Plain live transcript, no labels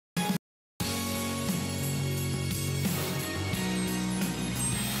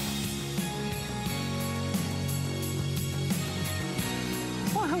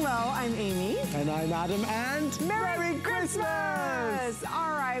I'm Amy. And I'm Adam, and Merry Christmas!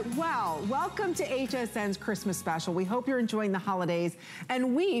 All right, well, welcome to HSN's Christmas special. We hope you're enjoying the holidays,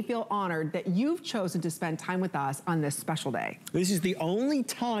 and we feel honored that you've chosen to spend time with us on this special day. This is the only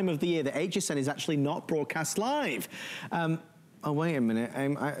time of the year that HSN is actually not broadcast live. Oh, wait a minute.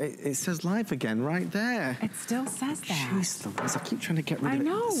 It says live again right there. It still says that. Jeez Louise, I keep trying to get rid of it. I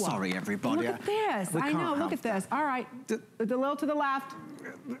know. Sorry, everybody. Look at this. I know, look at this. All right, a little to the left.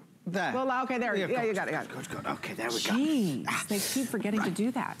 There. Well, okay, there. Yeah, you got it. Good. Okay, there we go. Jeez, they keep forgetting to do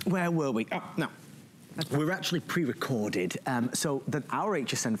that. Where were we? Oh, no. We're actually pre-recorded so that our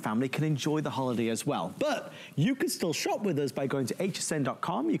HSN family can enjoy the holiday as well. But you can still shop with us by going to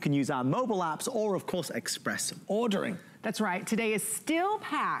hsn.com. You can use our mobile apps or, of course, express ordering. That's right. Today is still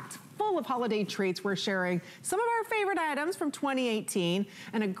packed, full of holiday treats. We're sharing some of our favorite items from 2018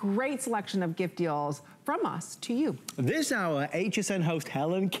 and a great selection of gift deals from us to you. This hour, HSN host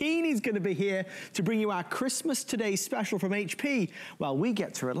Helen Keeney's going to be here to bring you our Christmas Today special from HP while we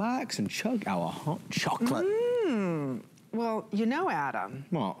get to relax and chug our hot chocolate. Well, you know, Adam.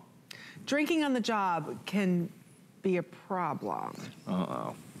 What? Drinking on the job can be a problem.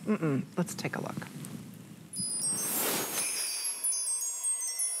 Uh-oh. Let's take a look.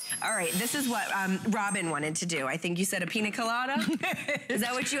 All right, this is what Robin wanted to do. I think you said a pina colada. Is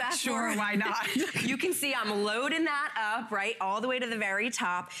that what you asked for? Sure, why not? You can see I'm loading that up, right, all the way to the very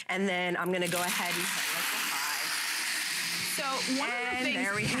top, and then I'm gonna go ahead and hit like a 5. So one of the things.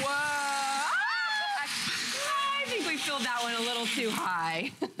 There we go. Whoa! I think we filled that one a little too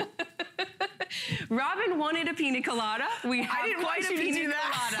high. Robin wanted a pina colada. We have quite a pina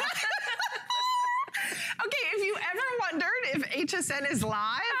colada. Okay, if you ever wondered if HSN is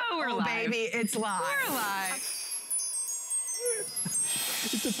live, we're live. Baby, it's live. We're live.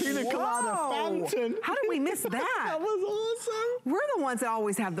 It's a pina colada fountain. How did we miss that? That was awesome. We're the ones that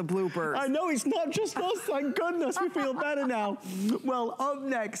always have the bloopers. I know, it's not just us, thank goodness. We feel better now. Well, up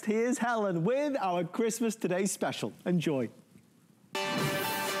next, here's Helen with our Christmas Today special. Enjoy.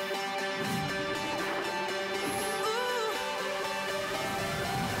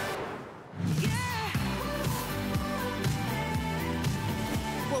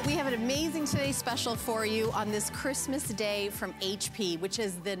 We have an amazing Today special for you on this Christmas Day from HP, which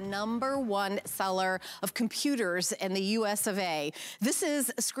is the #1 seller of computers in the US of A. This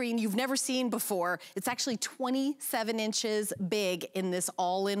is a screen you've never seen before. It's actually 27 inches big in this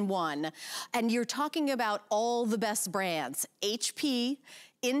all-in-one. And you're talking about all the best brands. HP,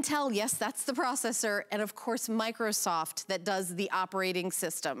 Intel, yes, that's the processor, and of course Microsoft that does the operating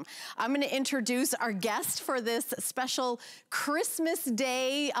system. I'm gonna introduce our guest for this special Christmas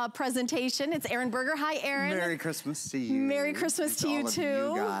Day presentation. It's Aaron Berger. Hi, Aaron. Merry Christmas to you. Merry Christmas to you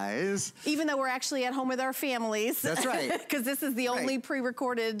too. You guys. Even though we're actually at home with our families. That's right. Because this is the only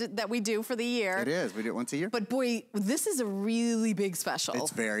pre-recorded that we do for the year. It is, we do it once a year. But boy, this is a really big special. It's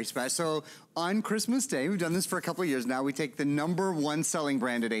very special. So on Christmas Day, we've done this for a couple of years now, we take the #1 selling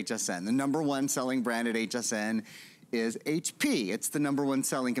brand at HSN. The #1 selling brand at HSN is HP. It's the #1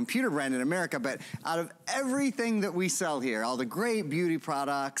 selling computer brand in America, but out of everything that we sell here, all the great beauty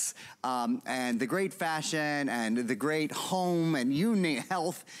products, and the great fashion, and the great home, and you name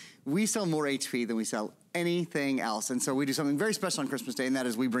health, we sell more HP than we sell anything else. And so we do something very special on Christmas Day, and that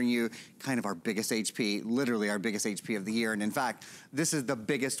is we bring you kind of our biggest HP, literally our biggest HP of the year. And in fact, this is the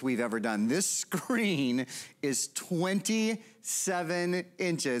biggest we've ever done. This screen is 27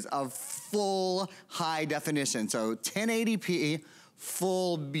 inches of full high definition. So 1080p,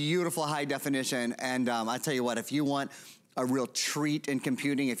 full, beautiful high definition. And I tell you what, if you want a real treat in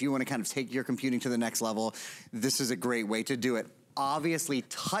computing, if you want to kind of take your computing to the next level, this is a great way to do it. Obviously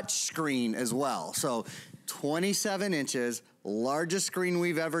touch screen as well. So 27 inches, largest screen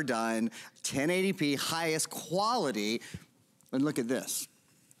we've ever done, 1080p, highest quality. And look at this.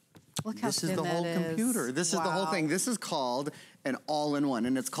 Look how this is thin the whole that computer. This is the whole thing. This is called an all-in-one,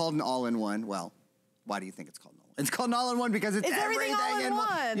 and it's called an all-in-one. Well, why do you think it's called an all-in-one? It's called an all-in-one because it's everything all in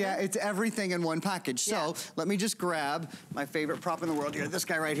one. Yeah, it's everything in one package. Yeah. So let me just grab my favorite prop in the world here, this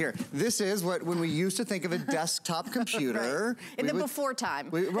guy right here. This is what, when we used to think of a desktop computer. Right. In the before time.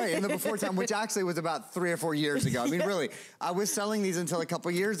 Right, in the before time, which actually was about 3 or 4 years ago. I mean, really, I was selling these until a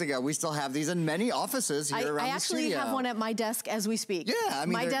couple years ago. We still have these in many offices here around I the studio. actually have one at my desk as we speak. Yeah, I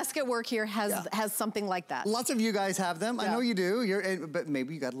mean, my desk at work here has something like that. Lots of you guys have them. Yeah. I know you do. But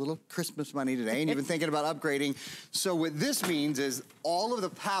maybe you got a little Christmas money today and you've been thinking about upgrading. So what this means is all of the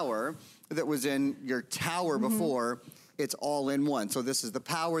power that was in your tower before, it's all in one. So this is the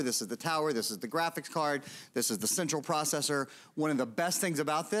power, this is the tower, this is the graphics card, this is the central processor. One of the best things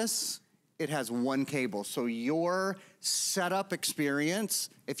about this it has one cable. So your setup experience,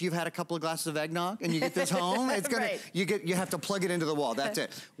 if you've had a couple of glasses of eggnog and you get this home, it's gonna, right. you have to plug it into the wall, that's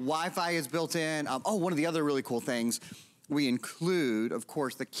it. Wi-Fi is built in. Oh, one of the other really cool things, we include, of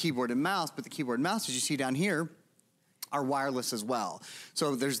course, the keyboard and mouse, but the keyboard and mouse, as you see down here, are wireless as well.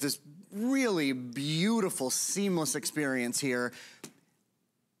 So there's this really beautiful, seamless experience here.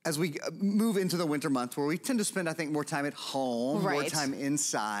 As we move into the winter months where we tend to spend, I think, more time at home, more time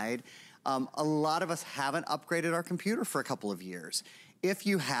inside, a lot of us haven't upgraded our computer for a couple of years. If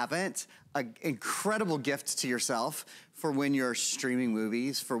you haven't, an incredible gift to yourself for when you're streaming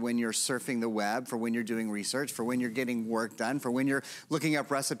movies, for when you're surfing the web, for when you're doing research, for when you're getting work done, for when you're looking up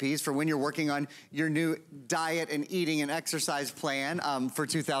recipes, for when you're working on your new diet and eating and exercise plan for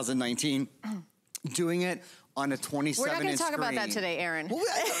 2019. Doing it on a 27-inch screen. We're not going to talk about that today, Aaron. Well,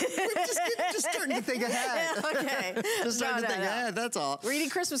 we're just starting to think ahead. Okay. Just starting to think ahead, that's all. We're eating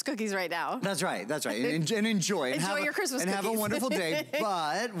Christmas cookies right now. That's right, that's right. And enjoy. Enjoy your Christmas cookies. And have a wonderful day.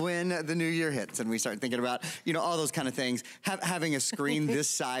 But when the new year hits and we start thinking about, you know, all those kind of things, having a screen this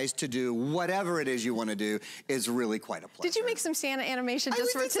size to do whatever it is you want to do is really quite a pleasure. Did you make some Santa animation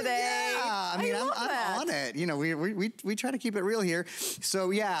just for today? Yeah, I mean, I'm on it. You know, we try to keep it real here.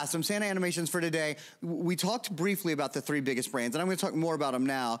 So yeah, some Santa animations for today. We talked briefly about the 3 biggest brands, and I'm going to talk more about them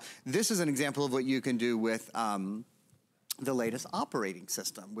now. This is an example of what you can do with the latest operating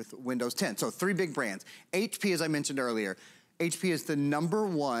system with Windows 10. So 3 big brands. HP, as I mentioned earlier, HP is the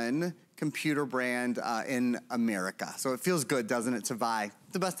 #1 computer brand in America. So it feels good, doesn't it, to buy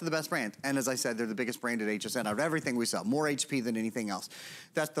the best of the best brand. And as I said, they're the biggest brand at HSN out of everything we sell. More HP than anything else.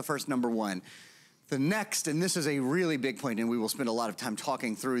 That's the first #1. The next, and this is a really big point, and we will spend a lot of time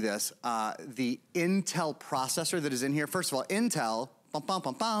talking through this, the Intel processor that is in here. First of all, Intel, bum, bum,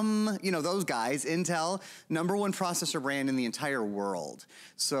 bum, bum, you know, those guys, Intel, #1 processor brand in the entire world.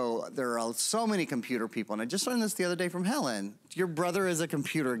 So there are so many computer people, and I just learned this the other day from Helen. Your brother is a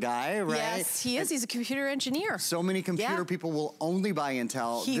computer guy, right? Yes, he is. He's a computer engineer. So many computer people will only buy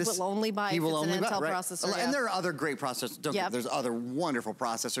Intel. He will only buy if it's an Intel processor. And there are other great processors. There's other wonderful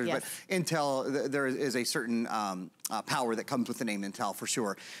processors, but Intel, there is a certain power that comes with the name Intel for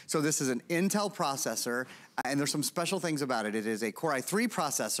sure. So this is an Intel processor, and there's some special things about it. It is a Core i3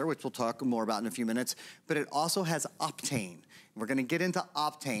 processor, which we'll talk more about in a few minutes, but it also has Optane. We're gonna get into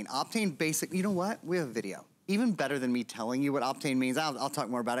Optane. Optane basic, you know what? We have a video. Even better than me telling you what Optane means, I'll talk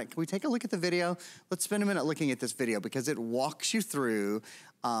more about it. Can we take a look at the video? Let's spend a minute looking at this video because it walks you through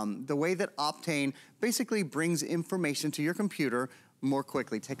the way that Optane basically brings information to your computer more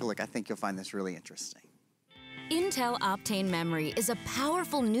quickly. Take a look, I think you'll find this really interesting. Intel Optane memory is a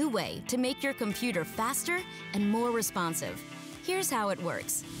powerful new way to make your computer faster and more responsive. Here's how it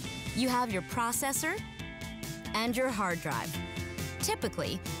works. You have your processor and your hard drive.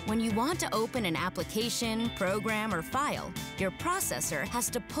 Typically, when you want to open an application, program, or file, your processor has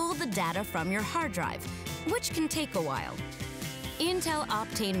to pull the data from your hard drive, which can take a while. Intel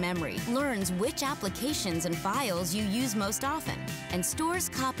Optane memory learns which applications and files you use most often and stores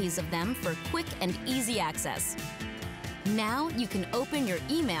copies of them for quick and easy access. Now you can open your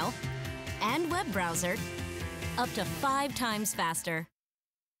email and web browser up to 5 times faster.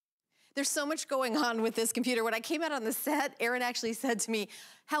 There's so much going on with this computer. When I came out on the set, Aaron actually said to me,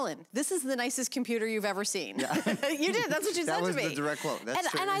 Helen, this is the nicest computer you've ever seen. Yeah. You did, that's what you said to me. That was the direct quote, that's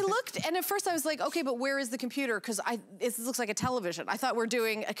true. And I looked, and at first I was like, okay, but where is the computer? Because it looks like a television. I thought we're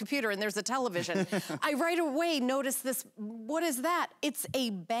doing a computer and there's a television. I right away noticed this, what is that? It's a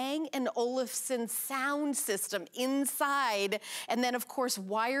Bang & Olufsen sound system inside. And then of course,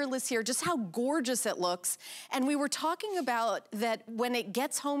 wireless here, just how gorgeous it looks. And we were talking about that when it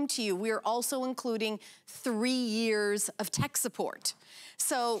gets home to you, we are also including 3 years of tech support.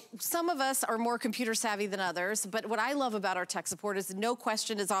 So some of us are more computer savvy than others, but what I love about our tech support is no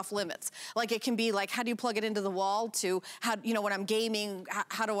question is off limits. Like it can be like, how do you plug it into the wall to how, you know, when I'm gaming,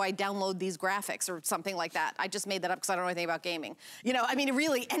 how do I download these graphics or something like that? I just made that up because I don't know anything about gaming. You know, I mean,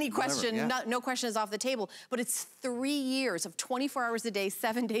 really any question, no question is off the table, but it's 3 years of 24 hours a day,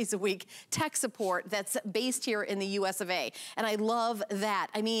 7 days a week tech support that's based here in the US of A. And I love that.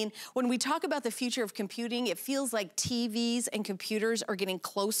 I mean, when we talk about the future of computing, it feels like TVs and computers are getting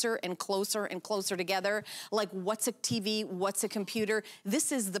closer and closer and closer together. Like what's a TV, what's a computer?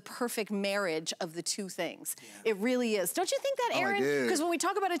 This is the perfect marriage of the two things. Yeah. It really is. Don't you think that, Aaron? Because when we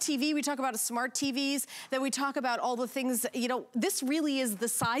talk about a TV, we talk about smart TVs, then we talk about all the things, you know, this really is the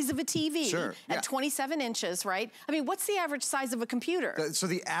size of a TV at 27 inches, right? I mean, what's the average size of a computer? So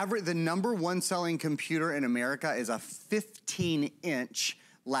the #1 selling computer in America is a 15-inch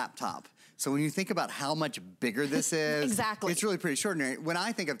laptop. So when you think about how much bigger this is, exactly, it's really pretty extraordinary. When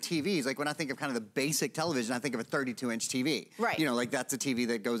I think of TVs, like when I think of kind of the basic television, I think of a 32-inch TV. Right. You know, like that's a TV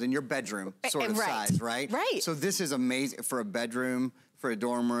that goes in your bedroom sort of size, right? Right. So this is amazing for a bedroom, for a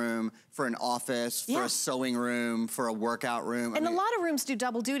dorm room, for an office, for a sewing room, for a workout room. And a lot of rooms do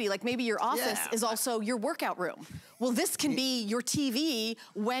double duty. Like maybe your office is also your workout room. Well, this can be your TV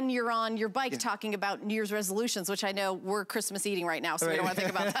when you're on your bike talking about New Year's resolutions, which I know we're Christmas eating right now, so we don't want to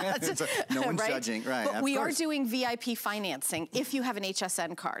think about that. So no one's judging, right? But we are doing VIP financing if you have an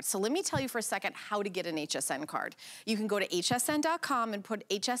HSN card. So let me tell you for a second how to get an HSN card. You can go to hsn.com and put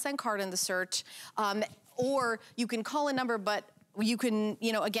HSN card in the search, or you can call a number, but you can,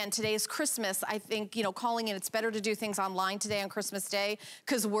 you know, again, today is Christmas. I think, you know, calling in, it's better to do things online today on Christmas Day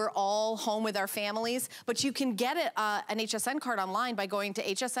because we're all home with our families. But you can get an HSN card online by going to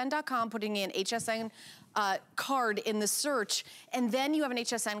hsn.com, putting in HSN card in the search, and then you have an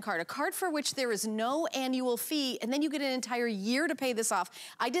HSN card, a card for which there is no annual fee, and then you get an entire year to pay this off.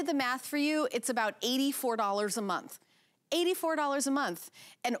 I did the math for you. It's about $84 a month. $84 a month.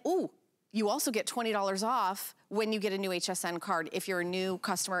 And, ooh, you also get $20 off when you get a new HSN card if you're a new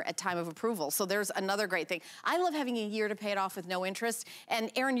customer at time of approval. So there's another great thing. I love having a year to pay it off with no interest. And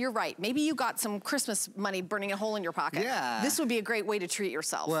Aaron, you're right. Maybe you got some Christmas money burning a hole in your pocket. Yeah. This would be a great way to treat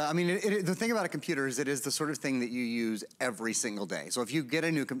yourself. Well, I mean, the thing about a computer is it is the sort of thing that you use every single day. So if you get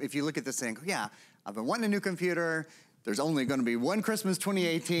a new, if you look at this thing, yeah, I've been wanting a new computer. There's only going to be one Christmas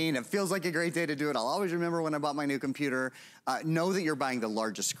 2018. It feels like a great day to do it. I'll always remember when I bought my new computer. Know that you're buying the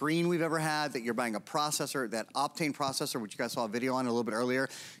largest screen we've ever had, that you're buying a processor, that Optane processor, which you guys saw a video on a little bit earlier,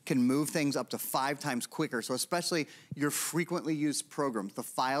 can move things up to 5 times quicker. So especially your frequently used programs, the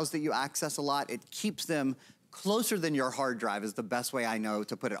files that you access a lot, it keeps them closer than your hard drive is the best way I know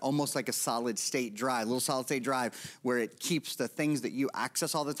to put it. Almost like a solid state drive, little solid state drive, where it keeps the things that you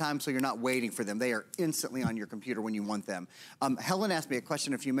access all the time so you're not waiting for them. They are instantly on your computer when you want them. Helen asked me a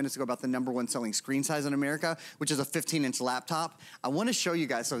question a few minutes ago about the #1 selling screen size in America, which is a 15-inch laptop. I want to show you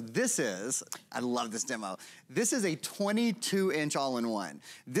guys. So this is, I love this demo. This is a 22-inch all-in-one.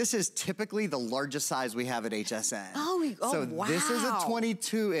 This is typically the largest size we have at HSN. So wow. This is a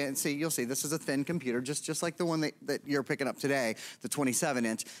 22-inch. See, you'll see, this is a thin computer, just like the one that you're picking up today, the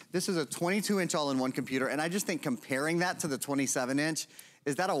 27-inch. This is a 22-inch all-in-one computer, and I just think comparing that to the 27-inch,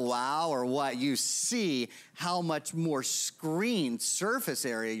 is that a wow or what? You see how much more screen surface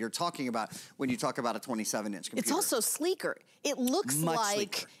area you're talking about when you talk about a 27-inch computer. It's also sleeker. It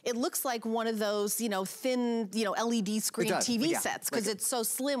looks like one of those, you know, thin, you know, LED screen TV sets because it's so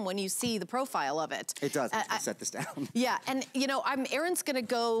slim when you see the profile of it. It does. I set this down. Yeah, and you know, Aaron's going to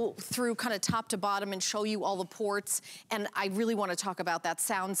go through kind of top to bottom and show you all the ports, and I really want to talk about that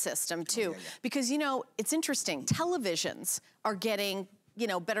sound system too, because you know, it's interesting. Televisions are getting, you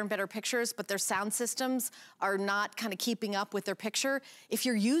know, better and better pictures, but their sound systems are not kind of keeping up with their picture. If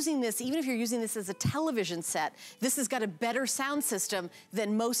you're using this, even if you're using this as a television set, this has got a better sound system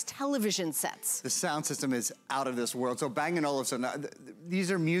than most television sets. The sound system is out of this world. So Bang & Olufsen,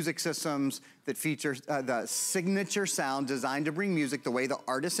 these are music systems that feature the signature sound designed to bring music the way the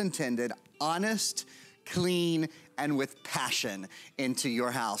artist intended, honest, clean, and with passion into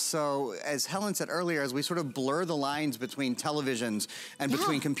your house. So as Helen said earlier, as we sort of blur the lines between televisions and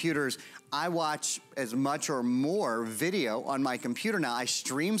between computers, I watch as much or more video on my computer now. I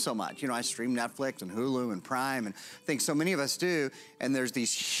stream so much. You know, I stream Netflix and Hulu and Prime and I think so many of us do. And there's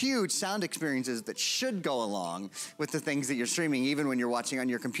these huge sound experiences that should go along with the things that you're streaming, even when you're watching on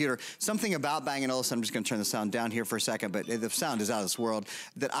your computer. Something about Bang & Olufsen, I'm just gonna turn the sound down here for a second, but the sound is out of this world,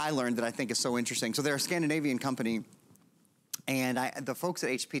 that I learned that I think is so interesting. So they're a Scandinavian company. And the folks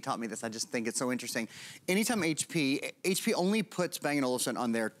at HP taught me this. I just think it's so interesting. Anytime HP only puts Bang & Olufsen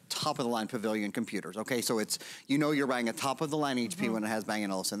on their top-of-the-line Pavilion computers, okay? So it's, you know you're buying a top-of-the-line HP when it has Bang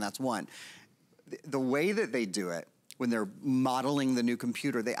 & Olufsen, that's one. The way that they do it, when they're modeling the new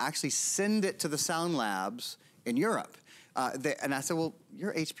computer, they actually send it to the sound labs in Europe. And I said, well,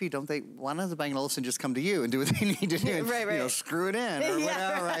 you're HP, don't they? Why doesn't Bang & Olufsen just come to you and do what they need to do? And, you know, screw it in or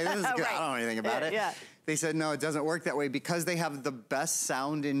whatever, right? This is good. I don't know anything about it. They said, no, it doesn't work that way because they have the best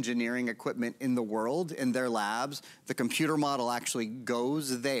sound engineering equipment in the world in their labs. The computer model actually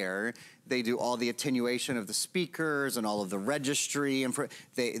goes there. They do all the attenuation of the speakers and all of the registry. And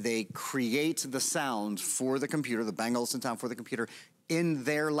they create the sound for the computer, the Bang & Olufsen sound for the computer, in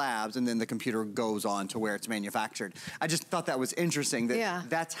their labs, and then the computer goes on to where it's manufactured. I just thought that was interesting that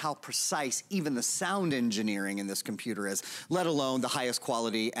that's how precise even the sound engineering in this computer is, let alone the highest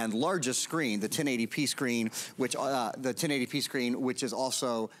quality and largest screen, the 1080p screen, which is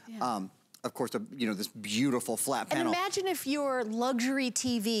also of course, this beautiful flat panel. And imagine if your luxury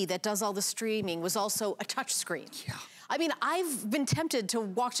TV that does all the streaming was also a touch screen. Yeah. I mean, I've been tempted to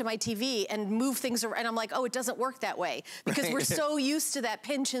walk to my TV and move things around, and I'm like, oh, it doesn't work that way. Because we're so used to that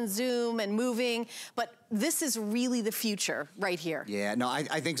pinch and zoom and moving, but this is really the future right here. Yeah, no,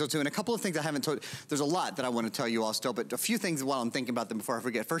 I think so too. And a couple of things I haven't told, there's a lot that I want to tell you all still, but a few things while I'm thinking about them before I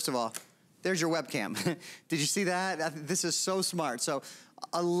forget. First of all, there's your webcam. Did you see that? This is so smart. So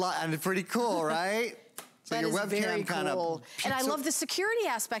a lot, and pretty cool, right? So that your is webcam very kind cool. of. And I love the security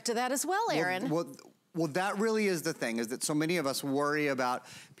aspect of that as well, Aaron. Well, that really is the thing, is that so many of us worry about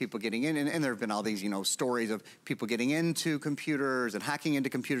people getting in, and there have been all these, stories of people getting into computers and hacking into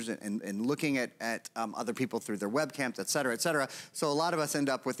computers and looking at other people through their webcams, et cetera, et cetera. So a lot of us end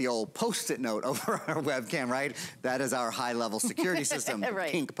up with the old Post-it note over our webcam, right? That is our high-level security system,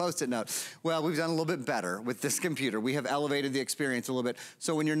 right. pink Post-it note. Well, we've done a little bit better with this computer. We have elevated the experience a little bit.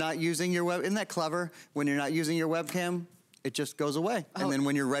 So when you're not using your isn't that clever? When you're not using your webcam, it just goes away. Oh. And then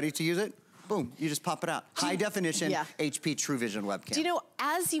when you're ready to use it, boom, you just pop it out. High definition, HP True Vision webcam. Do you know,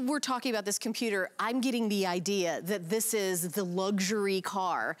 as we're talking about this computer, I'm getting the idea that this is the luxury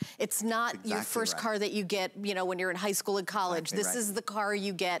car. It's not your first car that you get, when you're in high school and college. This is the car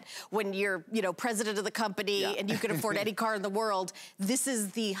you get when you're, president of the company and you can afford any car in the world. This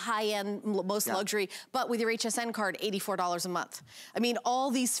is the high-end, most luxury. But with your HSN card, $84 a month. I mean,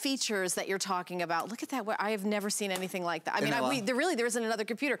 all these features that you're talking about, look at that. I have never seen anything like that. I mean, there isn't another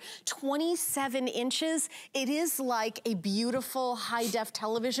computer. 27 inches. It is like a beautiful high-def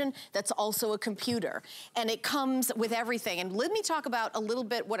television that's also a computer. And it comes with everything. And let me talk about a little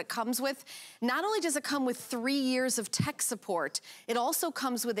bit what it comes with. Not only does it come with 3 years of tech support, it also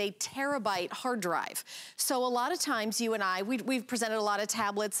comes with a terabyte hard drive. So a lot of times you and I, we've presented a lot of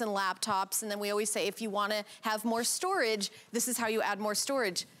tablets and laptops, and then we always say, if you want to have more storage, this is how you add more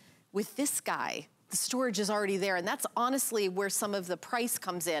storage. With this guy, the storage is already there, and that's honestly where some of the price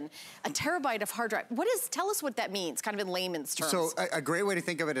comes in. A terabyte of hard drive. Tell us what that means, kind of in layman's terms. So a great way to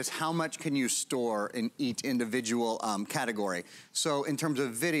think of it is how much can you store in each individual category. So in terms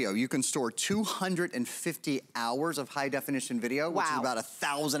of video, you can store 250 hours of high definition video, which is about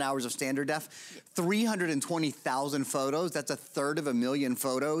 1,000 hours of standard def, 320,000 photos, that's 1/3 of a million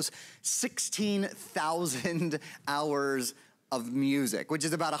photos, 16,000 hours of music, which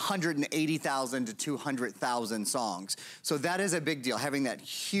is about 180,000 to 200,000 songs. So that is a big deal, having that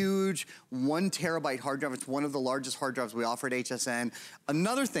huge 1 terabyte hard drive. It's one of the largest hard drives we offer at HSN.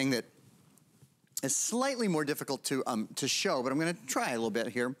 Another thing that is slightly more difficult to show, but I'm gonna try a little bit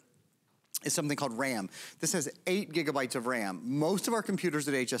here, is something called RAM. This has 8 gigabytes of RAM. Most of our computers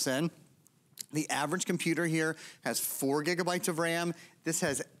at HSN, the average computer here has 4 gigabytes of RAM. This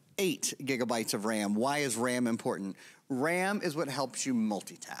has 8 gigabytes of RAM. Why is RAM important? RAM is what helps you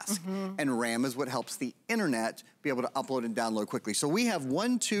multitask. And RAM is what helps the internet be able to upload and download quickly. So we have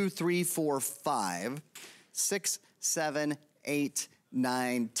 1, 2, 3, 4, 5, 6, 7, 8,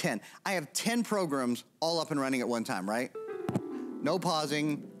 9, 10. I have 10 programs all up and running at one time, right? No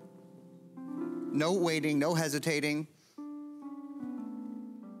pausing, no waiting, no hesitating.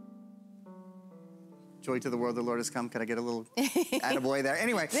 Joy to the world, the Lord has come. Can I get a little attaboy there?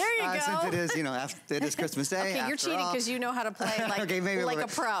 Anyway, there you go. Since it is, it is Christmas Day. Okay, you're cheating because you know how to play like, like a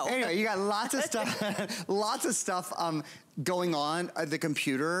pro. Anyway, you got lots of stuff, lots of stuff going on at the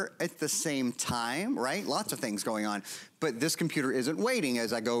computer at the same time, right? Lots of things going on. But this computer isn't waiting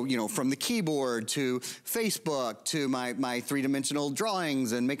as I go, from the keyboard to Facebook to my three-dimensional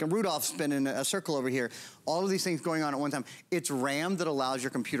drawings and making Rudolph spin in a circle over here. All of these things going on at one time. It's RAM that allows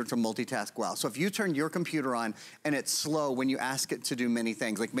your computer to multitask well. So if you turn your computer on and it's slow when you ask it to do many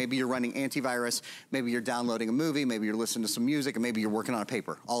things, like maybe you're running antivirus, maybe you're downloading a movie, maybe you're listening to some music, and maybe you're working on a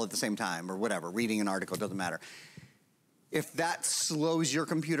paper all at the same time or whatever, reading an article, doesn't matter. If that slows your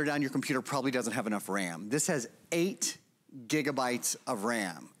computer down, your computer probably doesn't have enough RAM. This has 8 gigabytes of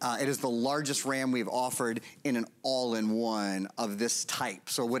RAM. It is the largest RAM we've offered in an all-in-one of this type.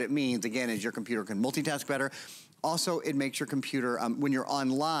 So what it means, again, is your computer can multitask better. Also, it makes your computer, when you're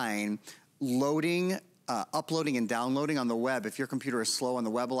online, loading, uploading and downloading on the web, if your computer is slow on the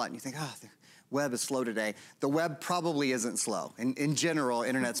web a lot and you think, the web is slow today, the web probably isn't slow. In general,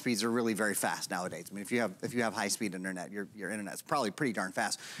 internet speeds are really very fast nowadays. I mean, if you have high-speed internet, your internet's probably pretty darn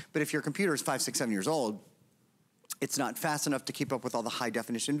fast. But if your computer is 5, 6, 7 years old, it's not fast enough to keep up with all the high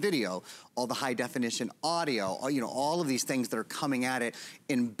definition video, all the high definition audio, all of these things that are coming at it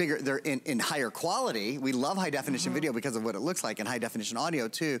in bigger, they're in higher quality. We love high definition video because of what it looks like, and high definition audio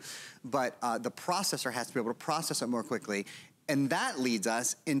too. But the processor has to be able to process it more quickly. And that leads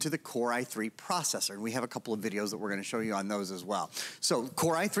us into the Core i3 processor. And we have a couple of videos that we're gonna show you on those as well. So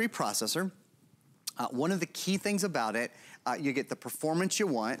Core i3 processor, one of the key things about it, you get the performance you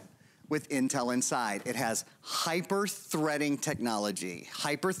want with Intel inside. It has hyper-threading technology.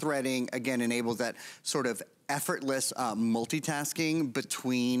 Hyper-threading, again, enables that sort of effortless multitasking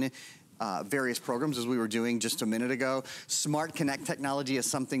between various programs, as we were doing just a minute ago. Smart Connect technology is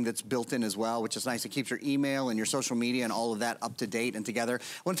something that's built in as well, which is nice. It keeps your email and your social media and all of that up to date and together.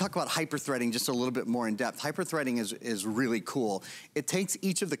 I want to talk about hyper-threading just a little bit more in depth. Hyper-threading is really cool. It takes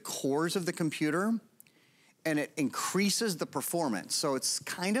each of the cores of the computer and it increases the performance. So it's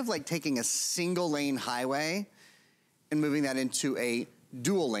kind of like taking a single lane highway and moving that into a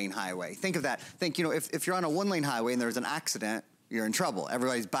dual lane highway. Think of that. Think, you know, if you're on a one lane highway and there's an accident, you're in trouble.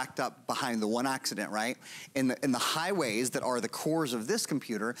 Everybody's backed up behind the one accident, right? In the highways that are the cores of this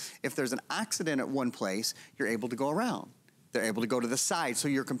computer, if there's an accident at one place, you're able to go around. They're able to go to the side, so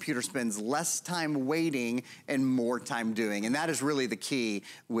your computer spends less time waiting and more time doing. And that is really the key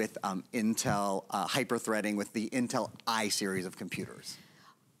with Intel hyper-threading with the Intel I series of computers.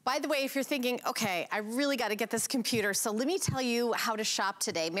 By the way, if you're thinking, okay, I really got to get this computer, so let me tell you how to shop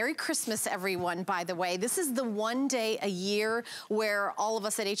today. Merry Christmas, everyone, by the way. This is the one day a year where all of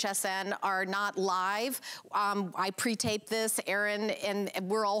us at HSN are not live. I pre-tape this, Erin, and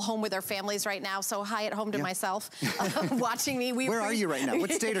we're all home with our families right now, so hi at home to myself, watching me. Where are you right now?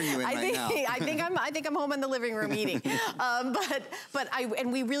 What state are you in right now? I think I'm home in the living room eating.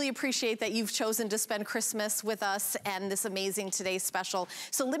 And we really appreciate that you've chosen to spend Christmas with us and this amazing today's special.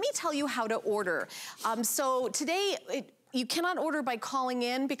 So let me tell you how to order. So today, you cannot order by calling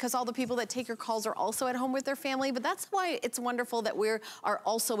in because all the people that take your calls are also at home with their family, but that's why it's wonderful that we are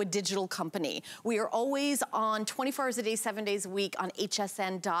also a digital company. We are always on 24 hours a day, 7 days a week on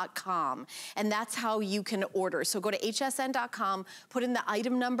hsn.com, and that's how you can order. So go to hsn.com, put in the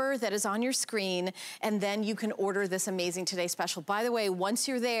item number that is on your screen, and then you can order this amazing Today Special. By the way, once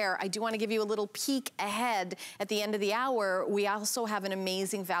you're there, I do want to give you a little peek ahead at the end of the hour. We also have an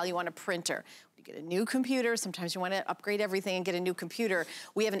amazing value on a printer. Get a new computer. Sometimes you want to upgrade everything and get a new computer.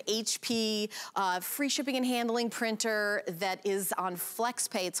 We have an HP free shipping and handling printer that is on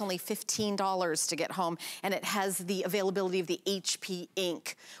FlexPay. It's only $15 to get home, and it has the availability of the HP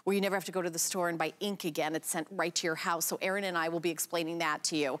ink, where you never have to go to the store and buy ink again. It's sent right to your house. So Erin and I will be explaining that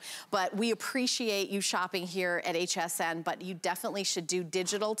to you. But we appreciate you shopping here at HSN, but you definitely should do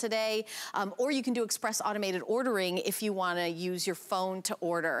digital today, or you can do express automated ordering if you want to use your phone to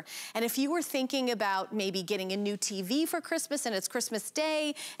order. And if you were thinking about maybe getting a new TV for Christmas and it's Christmas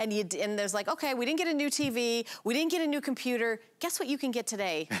Day and there's like, okay, we didn't get a new TV, we didn't get a new computer, guess what you can get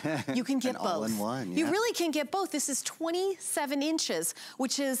today? You can get both. All in one, yeah. You really can get both. This is 27 inches,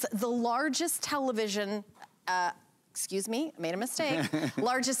 which is the largest television, excuse me, I made a mistake,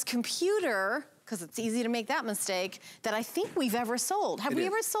 largest computer, because it's easy to make that mistake, that I think we've ever sold. Have we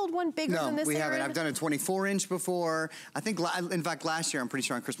ever sold one bigger than this? No, we haven't. Erin? I've done a 24-inch before. I think, in fact, last year, I'm pretty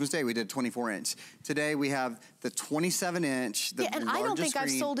sure on Christmas Day, we did 24-inch. Today, we have the 27-inch, the and I don't think I've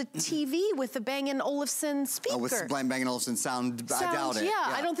sold a TV with the Bang & Olufsen speaker. Oh, with Bang & Olufsen sound, I doubt it. Yeah,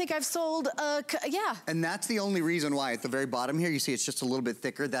 I don't think I've sold a, And that's the only reason why at the very bottom here, you see it's just a little bit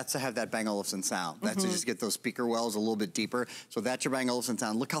thicker. That's to have that Bang & Olufsen sound. That's to just get those speaker wells a little bit deeper. So that's your Bang & Olufsen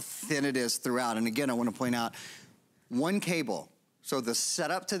sound. Look how thin it is throughout. And again, I want to point out one cable. So the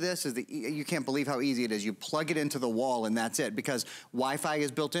setup to this is you can't believe how easy it is. You plug it into the wall and that's it, because Wi-Fi is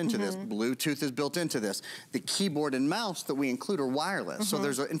built into this, Bluetooth is built into this. The keyboard and mouse that we include are wireless. So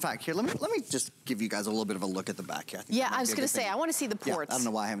there's in fact, here, let me just give you guys a little bit of a look at the back here. I was gonna say, I wanna see the ports. Yeah, I don't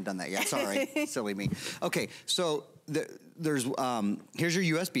know why I haven't done that yet, sorry, silly me. Okay, so here's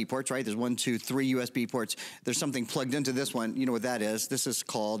your USB ports, right? There's 1, 2, 3 USB ports. There's something plugged into this one. You know what that is? This is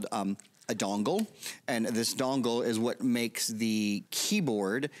called a dongle, and this dongle is what makes the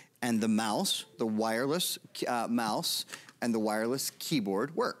keyboard and the mouse, the wireless mouse and the wireless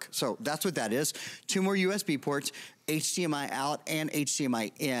keyboard work. So that's what that is. 2 more USB ports, HDMI out and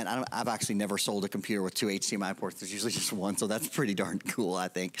HDMI in. I've actually never sold a computer with 2 HDMI ports. There's usually just one, so that's pretty darn cool, I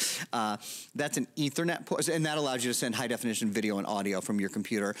think. That's an Ethernet port, and that allows you to send high-definition video and audio from your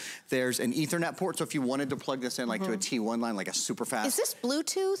computer. There's an Ethernet port, so if you wanted to plug this in like to a T1 line, like a super fast. Is this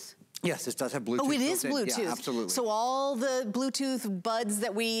Bluetooth? Yes, it does have Bluetooth. Oh, it is Bluetooth. Yeah, absolutely. So all the Bluetooth buds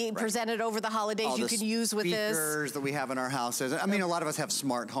that we presented over the holidays, all you can use with this. Speakers that we have in our houses. I mean, a lot of us have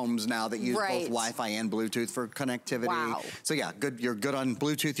smart homes now that use both Wi-Fi and Bluetooth for connectivity. Wow. So yeah, good. You're good on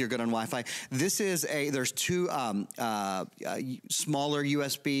Bluetooth. You're good on Wi-Fi. This is there's two smaller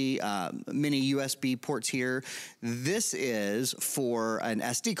USB, mini USB ports here. This is for an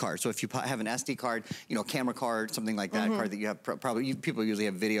SD card. So if you have an SD card, you know, camera card, something like that, card that you have, probably people usually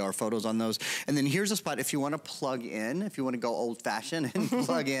have video or photos on those. And then here's a spot if you want to plug in, if you want to go old-fashioned and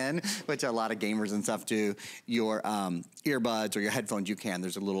plug in, which a lot of gamers and stuff do, your earbuds or your headphones, you can.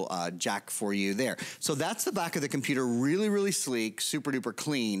 There's a little jack for you there. So that's the back of the computer, really, really sleek, super duper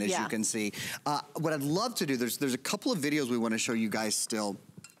clean, as you can see. What I'd love to do, there's a couple of videos we want to show you guys still.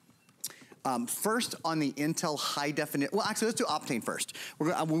 First on the Intel high definition, well actually let's do Optane first.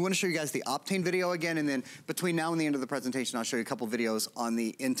 We want to show you guys the Optane video again, and then between now and the end of the presentation I'll show you a couple videos on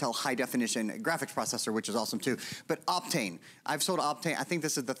the Intel high definition graphics processor, which is awesome too. But Optane, I've sold Optane, I think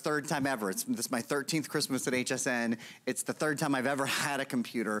this is the 3rd time ever. This is my 13th Christmas at HSN. It's the 3rd time I've ever had a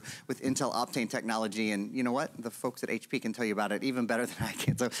computer with Intel Optane technology, and you know what? The folks at HP can tell you about it even better than I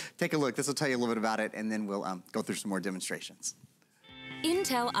can. So take a look, this will tell you a little bit about it, and then we'll go through some more demonstrations.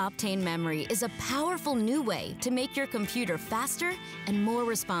 Intel Optane memory is a powerful new way to make your computer faster and more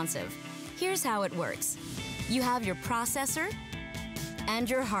responsive. Here's how it works. You have your processor and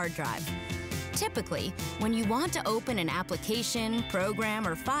your hard drive. Typically, when you want to open an application, program,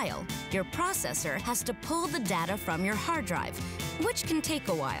 or file, your processor has to pull the data from your hard drive, which can take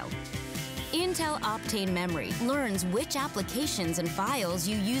a while. Intel Optane memory learns which applications and files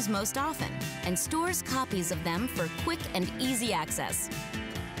you use most often and stores copies of them for quick and easy access.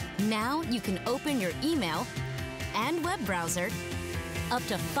 Now you can open your email and web browser up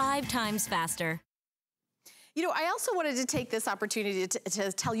to 5 times faster. You know, I also wanted to take this opportunity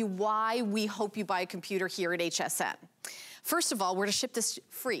to tell you why we hope you buy a computer here at HSN. First of all, we're to ship this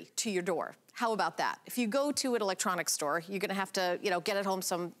free to your door. How about that? If you go to an electronics store, you're gonna have to, you know, get it home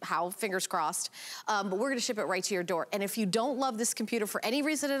somehow, fingers crossed, but we're gonna ship it right to your door. And if you don't love this computer for any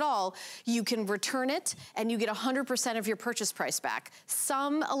reason at all, you can return it and you get 100% of your purchase price back.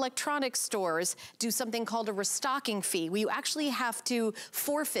 Some electronics stores do something called a restocking fee, where you actually have to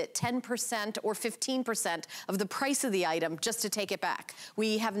forfeit 10% or 15% of the price of the item just to take it back.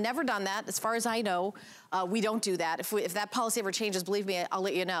 We have never done that, as far as I know. We don't do that. If that policy ever changes, believe me, I'll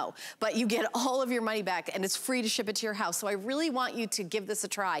let you know. But you get all of your money back and it's free to ship it to your house. So I really want you to give this a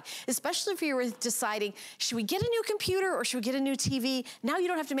try, especially if you were deciding, should we get a new computer or should we get a new TV? Now you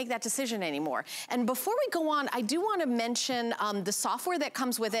don't have to make that decision anymore. And before we go on, I do want to mention the software that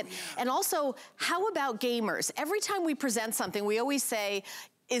comes with it. And also, how about gamers? Every time we present something, we always say,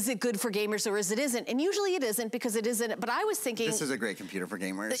 is it good for gamers or is it isn't? And usually it isn't because it isn't, but I was thinking— This is a great computer for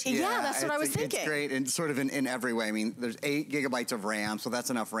gamers. Yeah, that's what I was thinking. It's great and sort of in every way. I mean, there's 8 gigabytes of RAM, so that's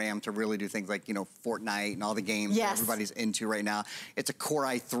enough RAM to really do things like, you know, Fortnite and all the games that everybody's into right now. It's a Core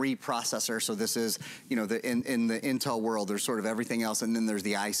i3 processor, so this is, you know, in the Intel world, there's sort of everything else, and then there's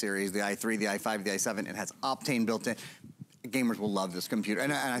the i series, the i3, the i5, the i7. It has Optane built in. Gamers will love this computer,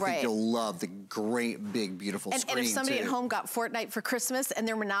 and I think you'll love the great, big, beautiful screen, and if somebody at home got Fortnite for Christmas and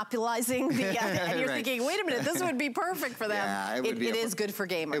they're monopolizing the, and you're thinking, wait a minute, this would be perfect for them. Yeah, it is good for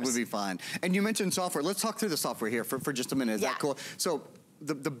gamers. It would be fun. And you mentioned software. Let's talk through the software here for just a minute. Is that cool? So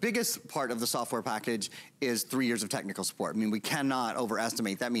the biggest part of the software package is 3 years of technical support. I mean, we cannot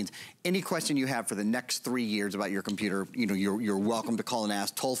overestimate. That means any question you have for the next 3 years about your computer, you know, you're welcome to call and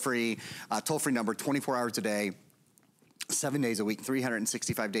ask. Toll-free number, 24 hours a day. 7 days a week,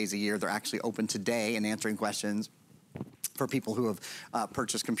 365 days a year. They're actually open today and answering questions for people who have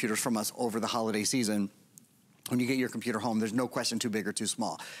purchased computers from us over the holiday season. When you get your computer home, there's no question too big or too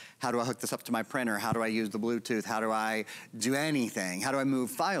small. How do I hook this up to my printer? How do I use the Bluetooth? How do I do anything? How do I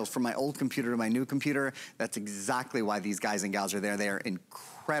move files from my old computer to my new computer? That's exactly why these guys and gals are there. They are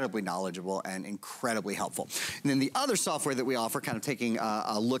incredibly knowledgeable and incredibly helpful. And then the other software that we offer, kind of taking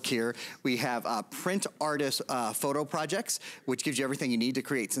a look here, we have Print Artist Photo Projects, which gives you everything you need to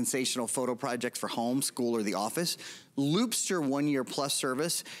create sensational photo projects for home, school, or the office. Loopster 1-year plus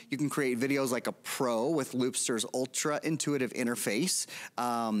service. You can create videos like a pro with Loopster's ultra intuitive interface.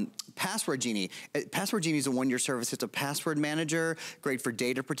 Password Genie. Password Genie is a 1-year service. It's a password manager, great for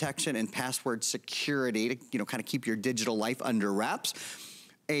data protection and password security to, you know, kind of keep your digital life under wraps.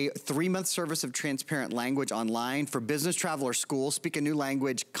 A 3-month service of transparent language online for business, travel, or school. Speak a new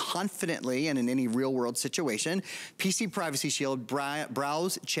language confidently and in any real-world situation. PC Privacy Shield.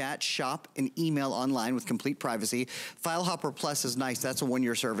 Browse, chat, shop, and email online with complete privacy. File Hopper Plus is nice. That's a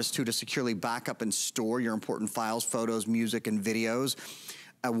 1-year service, too, to securely back up and store your important files, photos, music, and videos.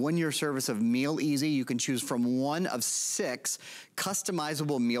 a 1-year service of Meal Easy. You can choose from one of 6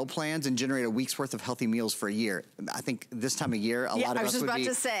 customizable meal plans and generate a week's worth of healthy meals for a year. I think this time of year, a lot of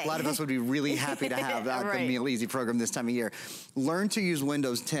us would be really happy to have the Meal Easy program this time of year. Learn to use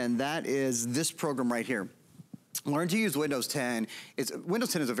Windows 10. That is this program right here. Learn to use Windows 10.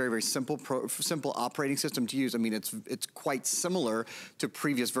 Windows 10 is a very, very simple operating system to use. I mean, it's quite similar to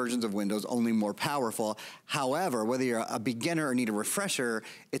previous versions of Windows, only more powerful. However, whether you're a beginner or need a refresher,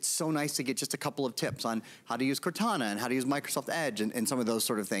 it's so nice to get just a couple of tips on how to use Cortana and how to use Microsoft Edge and some of those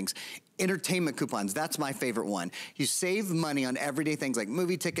sort of things. Entertainment coupons, that's my favorite one. You save money on everyday things like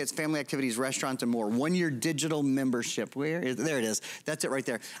movie tickets, family activities, restaurants, and more. 1-year digital membership. There it is. That's it right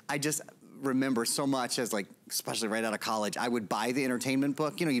there. I just remember so much as, like, especially right out of college, I would buy the entertainment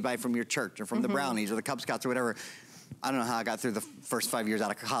book. You know, you buy it from your church or from the Brownies or the Cub Scouts or whatever. I don't know how I got through the first 5 years out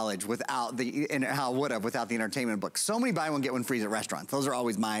of college without without the entertainment book. So many buy one, get one free at restaurants. Those are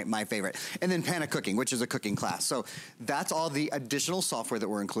always my favorite. And then Panic Cooking, which is a cooking class. So that's all the additional software that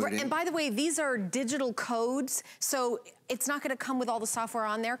we're including. And by the way, these are digital codes. So it's not gonna come with all the software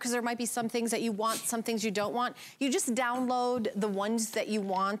on there because there might be some things that you want, some things you don't want. You just download the ones that you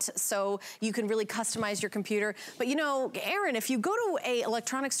want so you can really customize your computer. But you know, Aaron, if you go to an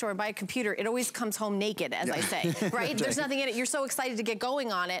electronics store and buy a computer, it always comes home naked, as I say, right? There's nothing in it. You're so excited to get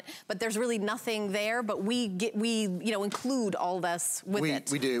going on it, but there's really nothing there. But we include all this with it.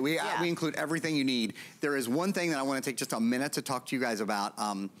 We do. We include everything you need. There is one thing that I want to take just a minute to talk to you guys about.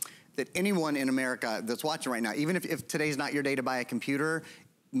 That anyone in America that's watching right now, even if today's not your day to buy a computer,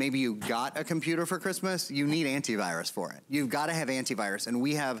 maybe you got a computer for Christmas, you need antivirus for it. You've got to have antivirus, and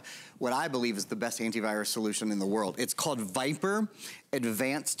we have what I believe is the best antivirus solution in the world. It's called Viper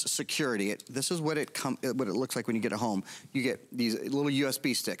Advanced Security. This is what it looks like when you get it home. You get these little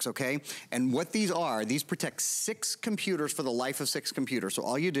USB sticks, okay? And what these are, these protect 6 computers for the life of 6 computers. So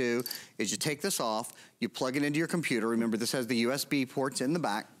all you do is you take this off, you plug it into your computer. Remember, this has the USB ports in the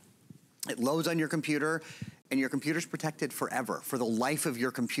back. It loads on your computer, and your computer's protected forever, for the life of your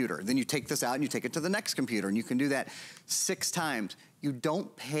computer. Then you take this out and you take it to the next computer, and you can do that 6 times. You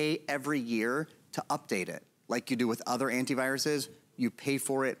don't pay every year to update it like you do with other antiviruses. You pay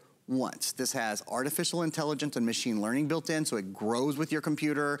for it once. This has artificial intelligence and machine learning built in, so it grows with your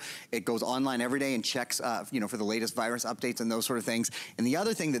computer. It goes online every day and checks, for the latest virus updates and those sort of things. And the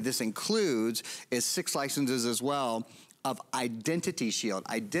other thing that this includes is 6 licenses as well of Identity Shield.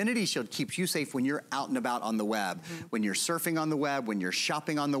 Identity Shield keeps you safe when you're out and about on the web. When you're surfing on the web, when you're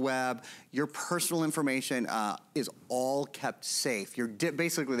shopping on the web, your personal information is all kept safe.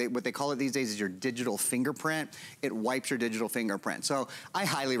 Basically, what they call it these days is your digital fingerprint. It wipes your digital fingerprint. So I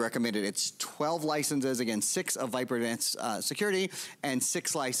highly recommend it. It's 12 licenses, again, 6 of Viper Advanced Security and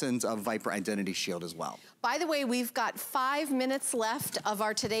 6 licenses of Viper Identity Shield as well. By the way, we've got 5 minutes left of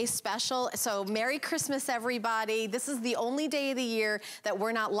our today's special. So Merry Christmas, everybody. This is the only day of the year that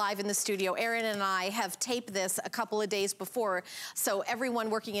we're not live in the studio. Aaron and I have taped this a couple of days before, so everyone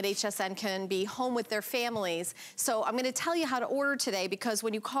working at HSN can be home with their families. So I'm gonna tell you how to order today, because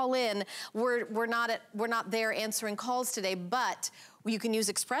when you call in, we're not there answering calls today, but you can use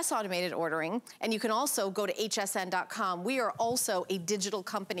express automated ordering, and you can also go to hsn.com. We are also a digital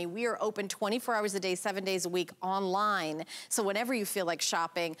company. We are open 24 hours a day, 7 days a week online. So whenever you feel like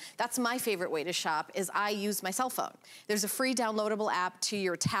shopping, that's my favorite way to shop, is I use my cell phone. There's a free downloadable app to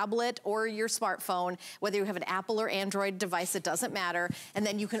your tablet or your smartphone, whether you have an Apple or Android device, it doesn't matter. And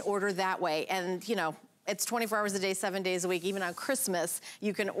then you can order that way. And it's 24 hours a day, 7 days a week. Even on Christmas,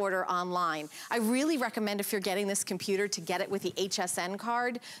 you can order online. I really recommend, if you're getting this computer, to get it with the HSN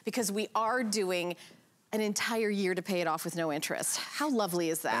card, because we are doing an entire year to pay it off with no interest. How lovely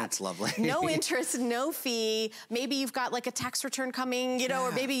is that? That's lovely. No interest, no fee. Maybe you've got like a tax return coming,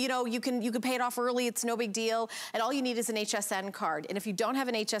 or maybe you can pay it off early. It's no big deal. And all you need is an HSN card. And if you don't have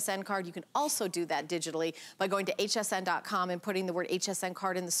an HSN card, you can also do that digitally by going to hsn.com and putting the word HSN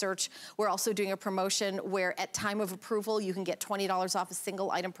card in the search. We're also doing a promotion where at time of approval, you can get $20 off a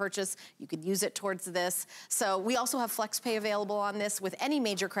single item purchase. You can use it towards this. So we also have FlexPay available on this with any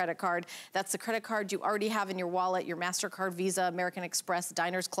major credit card. That's the credit card you already have in your wallet, your MasterCard, Visa, American Express,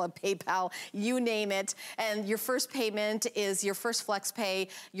 Diners Club, PayPal, you name it. And your first payment is your first flex pay.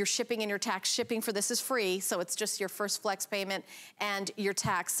 Your shipping and your tax shipping for this is free, so it's just your first flex payment and your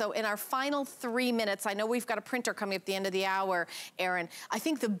tax. So in our final 3 minutes, I know we've got a printer coming up at the end of the hour, Aaron. I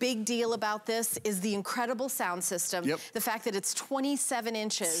think the big deal about this is the incredible sound system. The fact that it's 27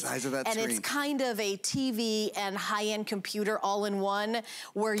 inches. Size of that and screen. It's kind of a TV and high-end computer all in one,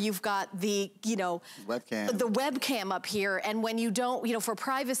 where you've got the, Webcam. The webcam up here, and when you don't, you know, for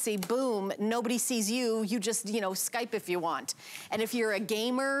privacy, boom, nobody sees you. You just, you know, Skype if you want. And if you're a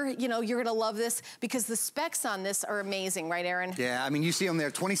gamer, you know, you're gonna love this because the specs on this are amazing, right, Aaron? Yeah, I mean, you see them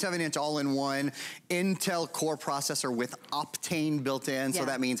there, 27-inch all-in-one Intel Core processor with Optane built in. So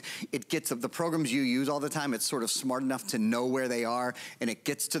that means it gets the programs you use all the time. It's sort of smart enough to know where they are, and it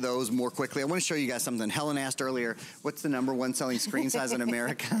gets to those more quickly. I want to show you guys something. Helen asked earlier, what's the #1 selling screen size in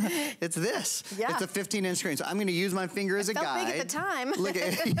America? It's this. Yeah. It's a 15-inch screen. So I'm going to use my finger as a guide. It felt big at the time. Look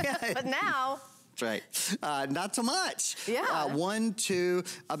at it. But now. That's right. Not so much. Yeah. 1, 2,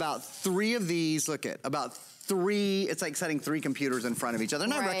 about 3 of these. Look at about 3. It's like setting 3 computers in front of each other.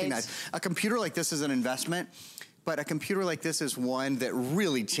 And I recognize a computer like this is an investment, but a computer like this is one that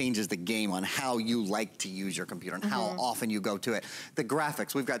really changes the game on how you like to use your computer and how often you go to it. The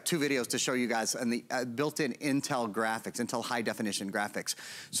graphics, we've got 2 videos to show you guys, and the built-in Intel graphics, Intel high-definition graphics.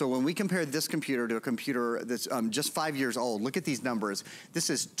 So when we compare this computer to a computer that's just 5 years old, look at these numbers.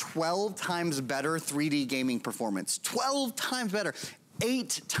 This is 12 times better 3D gaming performance. 12 times better.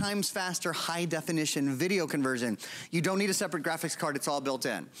 8 times faster high-definition video conversion. You don't need a separate graphics card, it's all built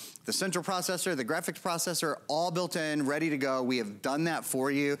in. The central processor, the graphics processor, all built in, ready to go. We have done that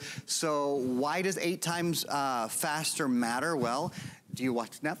for you. So why does 8 times faster matter? Well, do you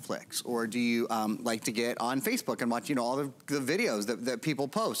watch Netflix, or do you like to get on Facebook and watch, you know, all the videos that people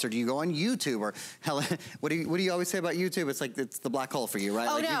post, or do you go on YouTube? Or Helen, what do you always say about YouTube? It's like it's the black hole for you, right?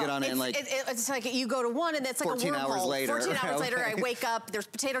 Oh, like no. You get on it and like it's like you go to one and it's like a 14 wormhole. hours later. 14 hours later, I wake up. There's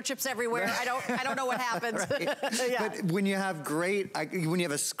potato chips everywhere. I don't know what happens. Yeah. But when you have when you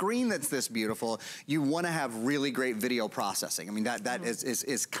have a screen that's this beautiful, you want to have really great video processing. I mean, that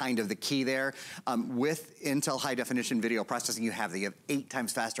is kind of the key there. With Intel high definition video processing, you have 8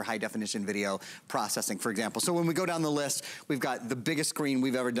 times faster high definition video processing, for example. So when we go down the list, we've got the biggest screen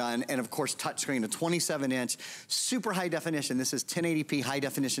we've ever done, and of course touchscreen, a 27-inch, super high definition. This is 1080p high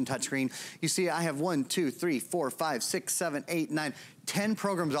definition touchscreen. You see, I have 1, 2, 3, 4, 5, 6, 7, 8, 9, 10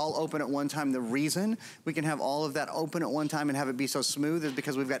 programs all open at one time. The reason we can have all of that open at one time and have it be so smooth is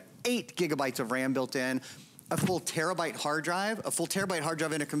because we've got 8 gigabytes of RAM built in, a full terabyte hard drive,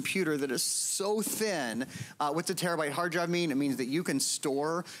 in a computer that is so thin. What's a terabyte hard drive mean? It means that you can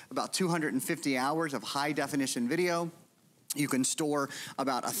store about 250 hours of high definition video. You can store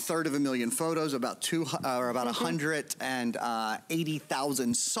about 1/3 of a million photos, about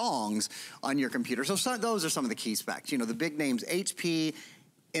 180,000 songs on your computer. So those are some of the key specs. You know, the big names, HP,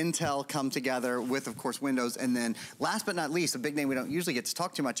 Intel come together with, of course, Windows. And then last but not least, a big name we don't usually get to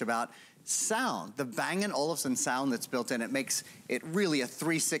talk too much about, sound. The Bang & Olufsen sound that's built in, it makes it really a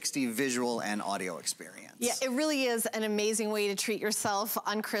 360 visual and audio experience. Yeah, it really is an amazing way to treat yourself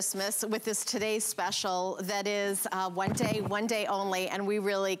on Christmas with this today's special that is one day only, and we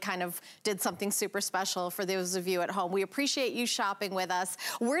really kind of did something super special for those of you at home. We appreciate you shopping with us.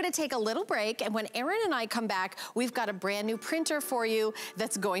 We're gonna take a little break, and when Aaron and I come back, we've got a brand new printer for you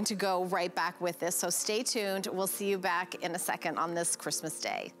that's going to go right back with this. So stay tuned. We'll see you back in a second on this Christmas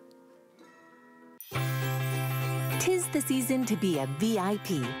Day. 'Tis the season to be a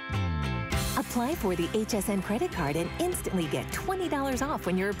VIP. Apply for the HSN credit card and instantly get $20 off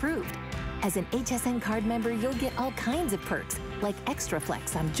when you're approved. As an HSN card member, you'll get all kinds of perks, like extra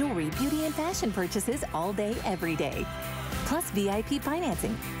flex on jewelry, beauty, and fashion purchases all day, every day. Plus VIP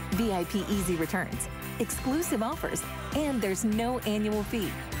financing, VIP easy returns, exclusive offers, and there's no annual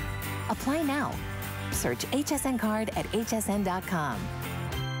fee. Apply now. Search HSN card at hsn.com.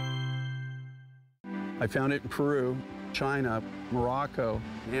 I found it in Peru, China, Morocco,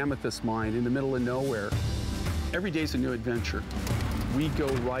 an amethyst mine in the middle of nowhere. Every day's a new adventure. We go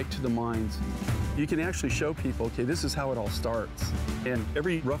right to the mines. You can actually show people, okay, this is how it all starts. And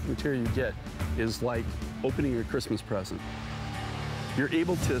every rough material you get is like opening a Christmas present. You're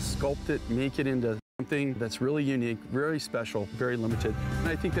able to sculpt it, make it into something that's really unique, very special, very limited. And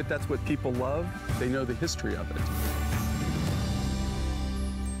I think that that's what people love. They know the history of it.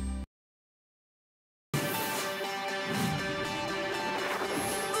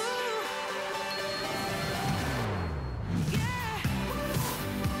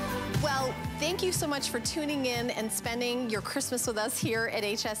 Thank you so much for tuning in and spending your Christmas with us here at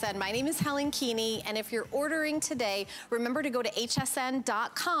HSN. My name is Helen Keeney, and if you're ordering today, remember to go to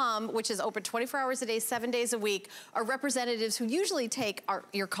hsn.com, which is open 24 hours a day, 7 days a week. Our representatives who usually take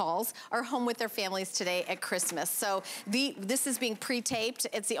your calls are home with their families today at Christmas. So this is being pre-taped.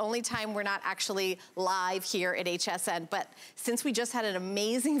 It's the only time we're not actually live here at HSN. But since we just had an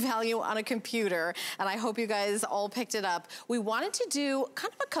amazing value on a computer, and I hope you guys all picked it up, we wanted to do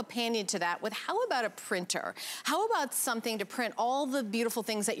kind of a companion to that with how how about a printer? How about something to print all the beautiful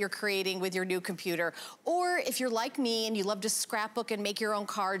things that you're creating with your new computer? Or if you're like me and you love to scrapbook and make your own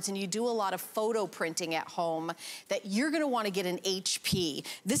cards and you do a lot of photo printing at home, that you're gonna wanna get an HP.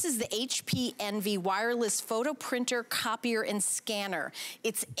 This is the HP Envy wireless photo printer, copier, and scanner.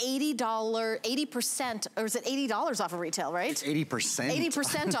 It's $80, 80%, or is it $80 off of retail, right? It's 80%.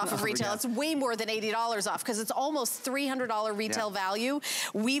 80% off of retail. It's way more than $80 off because it's almost $300 retail value.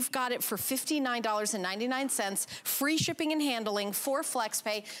 We've got it for $59.99, free shipping and handling for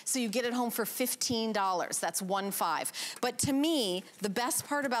FlexPay, so you get it home for $15. That's 1-5. But to me, the best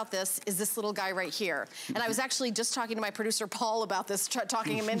part about this is this little guy right here. And I was actually just talking to my producer Paul about this,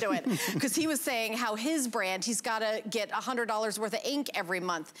 talking him into it, because he was saying how his brand, he's got to get $100 worth of ink every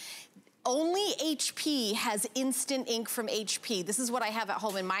month. Only HP has instant ink from HP. This is what I have at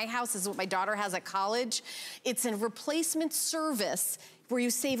home in my house. This is what my daughter has at college. It's a replacement service where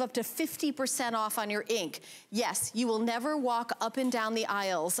you save up to 50% off on your ink. Yes, you will never walk up and down the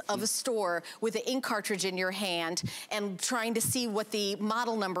aisles of a store with an ink cartridge in your hand and trying to see what the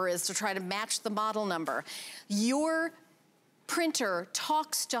model number is to try to match the model number. Your printer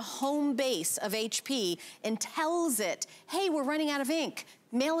talks to home base of HP and tells it, hey, we're running out of ink.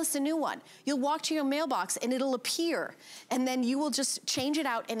 Mail us a new one. You'll walk to your mailbox and it'll appear. And then you will just change it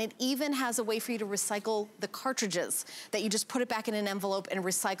out, and it even has a way for you to recycle the cartridges, that you just put it back in an envelope and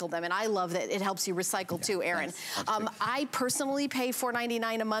recycle them. And I love that it helps you recycle too, Aaron. I personally pay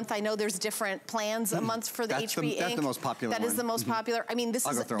 $4.99 a month. I know there's different plans a month for the HP ink. That's the most popular one. That is the most popular. I mean, this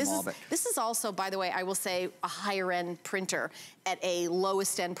is also, by the way, I will say, a higher end printer at a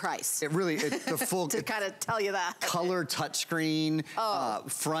lowest end price. It really, the full to kind of tell you that. Color touchscreen,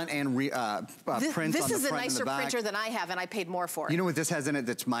 front and prints on the front and the back. This is a nicer printer than I have, and I paid more for it. You know what this has in it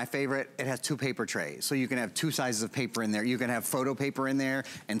that's my favorite? It has 2 paper trays. So you can have 2 sizes of paper in there. You can have photo paper in there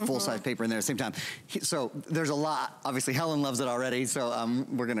and full-size paper in there at the same time. So there's a lot. Obviously, Helen loves it already, so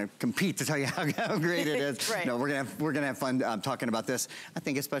we're gonna compete to tell you how great it is. Right. No, we're gonna have fun talking about this. I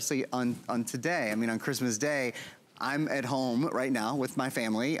think especially on today. I mean, on Christmas Day, I'm at home right now with my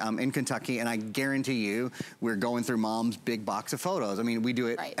family in Kentucky, and I guarantee you we're going through Mom's big box of photos. I mean, we do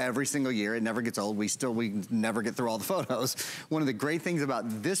it every single year. It never gets old. We never get through all the photos. One of the great things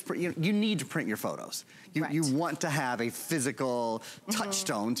about this, you need to print your photos. You want to have a physical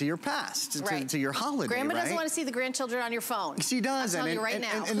touchstone to your past, to your holiday, Grandma doesn't want to see the grandchildren on your phone. She does. I'm telling you right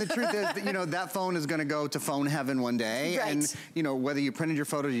now. And the truth is, you know, that phone is going to go to phone heaven one day. Right. And, you know, whether you printed your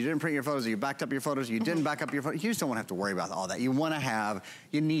photos, you didn't print your photos, or you backed up your photos, or you didn't back up your photos, you just don't want to have to worry about all that. You want to have,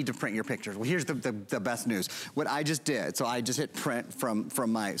 you need to print your pictures. Well, here's the best news. What I just did, so I just hit print from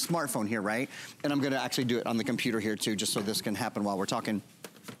my smartphone here, right? And I'm going to actually do it on the computer here too, just so this can happen while we're talking.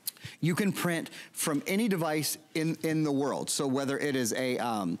 You can print from any device in the world. So whether it is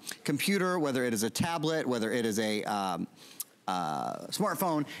a computer, whether it is a tablet, whether it is a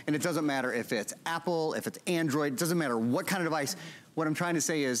smartphone, and it doesn't matter if it's Apple, if it's Android, it doesn't matter what kind of device. What I'm trying to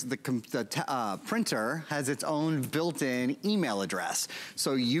say is the printer has its own built-in email address.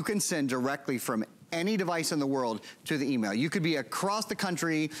 So you can send directly from any device in the world to the email. You could be across the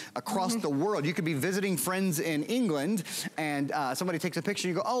country, across the world. You could be visiting friends in England, and somebody takes a picture,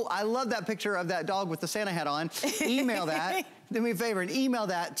 and you go, oh, I love that picture of that dog with the Santa hat on. Email that. Do me a favor and email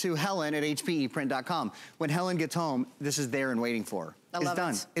that to Helen at hpeprint.com. When Helen gets home, this is there and waiting for her. It's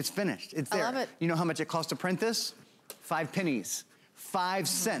done. It's finished. It's there. I love it. You know how much it costs to print this? 5 pennies. 5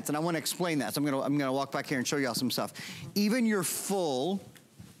 cents. And I want to explain that. So I'm gonna walk back here and show y'all some stuff. Even your full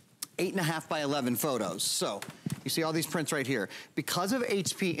 8.5 by 11 photos. So you see all these prints right here. Because of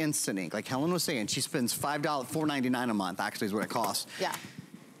HP Instant Ink, like Helen was saying, she spends $4.99 a month, actually is what it costs. Yeah.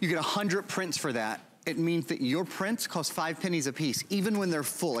 You get 100 prints for that. It means that your prints cost 5 pennies a piece, even when they're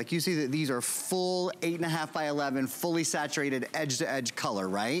full. Like you see that these are full 8.5 by 11, fully saturated edge to edge color,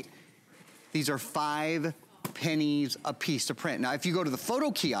 right? These are 5 pennies a piece to print. Now, if you go to the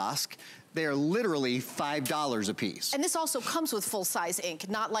photo kiosk, they are literally $5 a piece. And this also comes with full-size ink,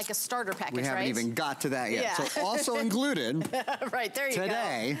 not like a starter package, right? We haven't even got to that yet. Yeah. So also included right, there you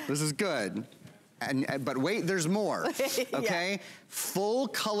today, go. This is good. But wait, there's more, okay? Full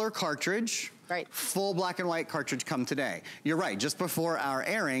color cartridge. Right. Full black and white cartridge come today. You're right, just before our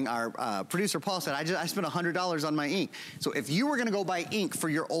airing, our producer Paul said, I spent $100 on my ink. So if you were gonna go buy ink for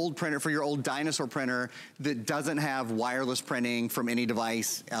your old printer, for your old dinosaur printer that doesn't have wireless printing from any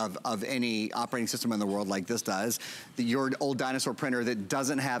device of any operating system in the world like this does, your old dinosaur printer that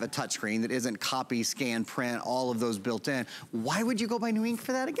doesn't have a touchscreen, that isn't copy, scan, print, all of those built in, why would you go buy new ink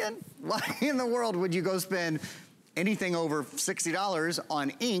for that again? Why in the world would you go spend anything over $60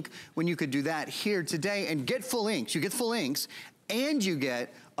 on ink when you could do that here today and get full inks? You get full inks and you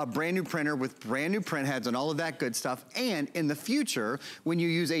get a brand new printer with brand new print heads and all of that good stuff. And in the future, when you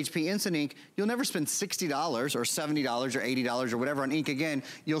use HP Instant Ink, you'll never spend $60 or $70 or $80 or whatever on ink again.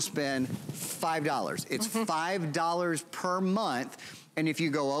 You'll spend $5. It's $5 per month. And if you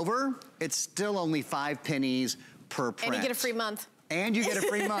go over, it's still only 5 pennies per print. And you get a free month. And you get a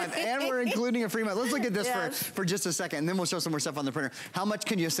free month, and we're including a free month. Let's look at this for just a second, and then we'll show some more stuff on the printer. How much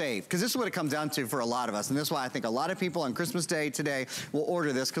can you save? Because this is what it comes down to for a lot of us, and this is why I think a lot of people on Christmas Day today will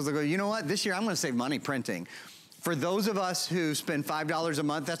order this, because they'll go, you know what, this year I'm gonna save money printing. For those of us who spend $5 a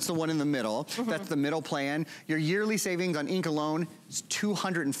month, that's the one in the middle. That's the middle plan. Your yearly savings on ink alone is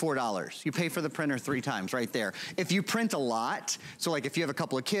 $204. You pay for the printer 3 times right there. If you print a lot, so like if you have a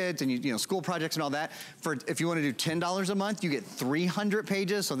couple of kids and you know, school projects and all that, if you want to do $10 a month, you get 300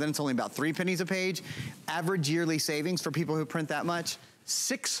 pages, so then it's only about 3 pennies a page. Average yearly savings for people who print that much,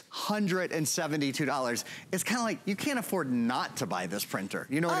 $672. It's kind of like, you can't afford not to buy this printer.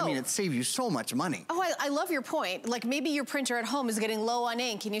 You know what I mean? It saves you so much money. Oh, I love your point. Like maybe your printer at home is getting low on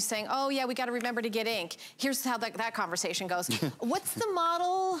ink and you're saying, oh yeah, we got to remember to get ink. Here's how that conversation goes. What's the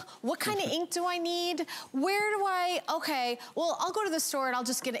model? What kind of ink do I need? Where do okay, well, I'll go to the store and I'll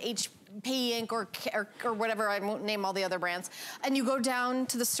just get an HP ink or whatever, I won't name all the other brands. And you go down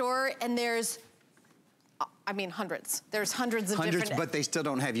to the store and there's, I mean, hundreds. There's hundreds of different. But they still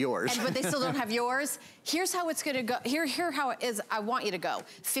don't have yours. But they still don't have yours. Here's how it's gonna go. Here how it is, I want you to go.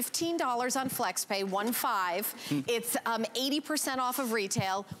 $15 on FlexPay, 15. It's 80% off of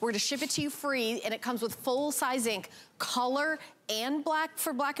retail. We're gonna ship it to you free, and it comes with full-size ink, color and black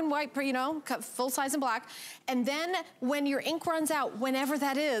for black and white, you know, full size and black. And then when your ink runs out, whenever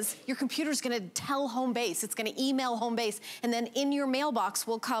that is, your computer's gonna tell home base. It's gonna email home base. And then in your mailbox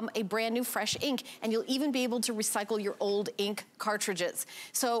will come a brand new fresh ink, and you'll even be able to recycle your old ink cartridges.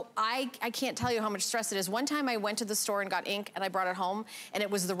 So I can't tell you how much stress it is. One time I went to the store and got ink and I brought it home and it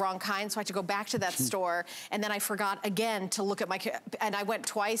was the wrong kind, so I had to go back to that store, and then I forgot again to look at and I went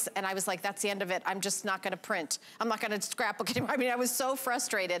twice and I was like, that's the end of it. I'm just not gonna print. I'm not gonna scrapbook anymore. I mean, I was so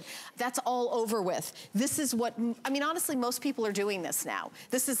frustrated. That's all over with. This is what, I mean, honestly, most people are doing this now.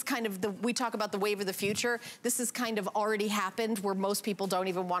 This is kind of we talk about the wave of the future. This is kind of already happened where most people don't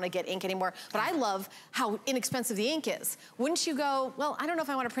even want to get ink anymore. But I love how inexpensive the ink is. Wouldn't you go, well, I don't know if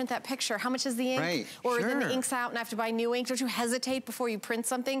I want to print that picture. How much is the ink? Right, or then the ink's out and I have to buy new ink. Don't you hesitate before you print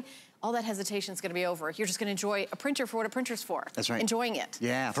something? All that hesitation is going to be over. You're just going to enjoy a printer for what a printer's for. That's right. Enjoying it.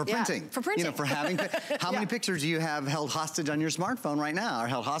 Yeah, for printing. For printing. You know, for having, how many pictures do you have held hostage on your smartphone right now, or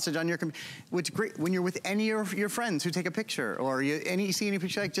held hostage on your computer? Which great, when you're with any of your friends who take a picture, or you see any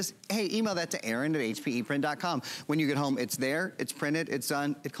picture, like just, hey, email that to Aaron@hpeprint.com. When you get home, it's there, it's printed, it's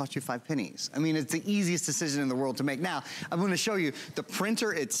done, it costs you 5 pennies. I mean, it's the easiest decision in the world to make. Now, I'm going to show you the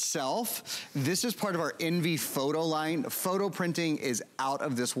printer itself. This is part of our Envy photo line. Photo printing is out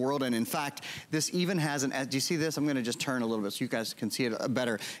of this world, and in fact, this even has do you see this? I'm gonna just turn a little bit so you guys can see it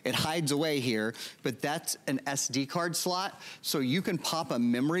better. It hides away here, but that's an SD card slot. So you can pop a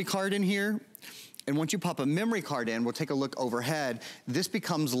memory card in here. And once you pop a memory card in, we'll take a look overhead. This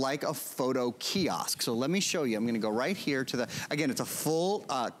becomes like a photo kiosk. So let me show you. I'm gonna go right here to again, it's a full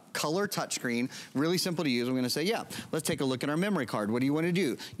color touchscreen, really simple to use. I'm gonna say, yeah, let's take a look at our memory card. What do you wanna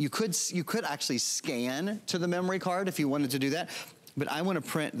do? You could actually scan to the memory card if you wanted to do that. But I want to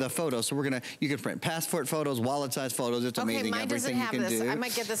print the photo, so you can print passport photos, wallet-size photos. It's amazing everything you can do. I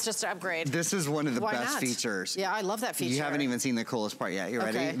might get this just to upgrade. This is one of the best features. Yeah, I love that feature. You haven't even seen the coolest part yet. You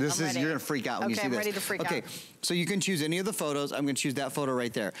ready? Okay, You're gonna freak out when you see this. Okay, I'm ready to freak out. Okay, so you can choose any of the photos. I'm gonna choose that photo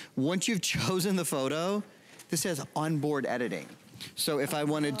right there. Once you've chosen the photo, this says onboard editing. So if I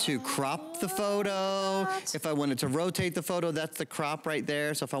wanted to crop the photo, if I wanted to rotate the photo, that's the crop right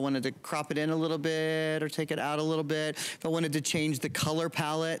there. So if I wanted to crop it in a little bit or take it out a little bit, if I wanted to change the color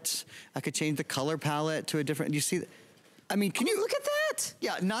palette, I could change the color palette to a different, you see that? I mean, can you look at that?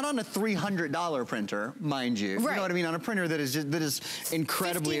 Yeah, not on a $300 printer, mind you. Right. You know what I mean? On a printer that is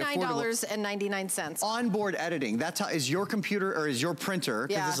incredibly affordable. $59.99. Onboard editing. That's how is your computer or is your printer?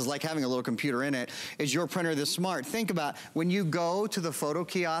 Because this is like having a little computer in it. Is your printer this smart? Think about when you go to the photo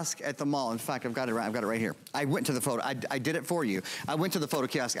kiosk at the mall. In fact, I've got it right here. I went to the photo. I did it for you. I went to the photo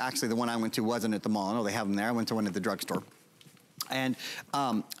kiosk. Actually, the one I went to wasn't at the mall. I know they have them there. I went to one at the drugstore. And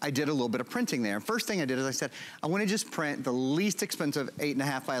I did a little bit of printing there. First thing I did is I said, I want to just print the least expensive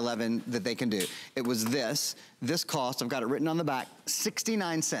 8.5 by 11 that they can do. It was this cost, I've got it written on the back,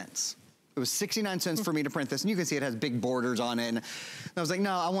 69 cents. It was 69 cents for me to print this. And you can see it has big borders on it. And I was like,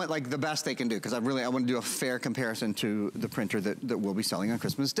 no, I want like the best they can do because I want to do a fair comparison to the printer that we'll be selling on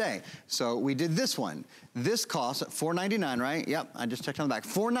Christmas Day. So we did this one. This cost $4.99, right? Yep, I just checked on the back.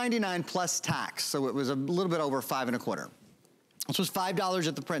 $4.99 plus tax. So it was a little bit over 5 1/4. This was $5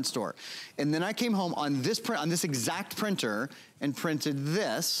 at the print store. And then I came home on this exact printer and printed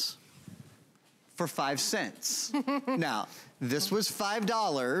this for 5 cents. Now, this was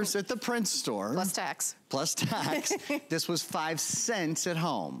 $5 at the print store. Plus tax. Plus tax. This was 5 cents at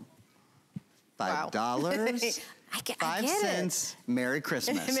home. $5. Wow. 5 cents. Merry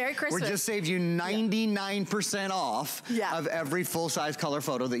Christmas. Merry Christmas. We just saved you 99% off of every full-size color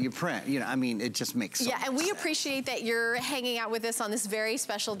photo that you print. You know, I mean, it just makes so much and we sense. appreciate that you're hanging out with us on this very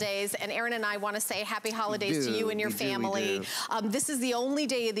special days. And Aaron and I want to say happy holidays to you and your family. This is the only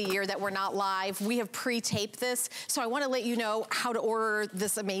day of the year that we're not live. We have pre-taped this, so I want to let you know how to order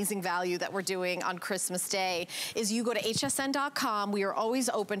this amazing value that we're doing on Christmas Day. Is you go to hsn.com. We are always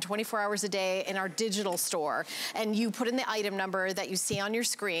open 24 hours a day in our digital store. And you put in the item number that you see on your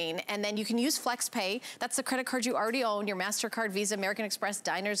screen, and then you can use FlexPay. That's the credit card you already own, your MasterCard, Visa, American Express,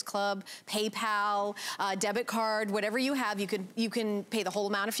 Diners Club, PayPal, debit card, whatever you have. You can pay the whole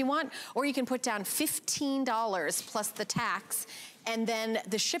amount if you want, or you can put down $15 plus the tax, and then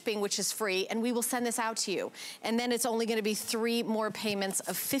the shipping, which is free, and we will send this out to you. And then it's only gonna be 3 more payments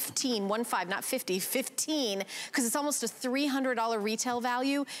of 15, not 50, 15, because it's almost a $300 retail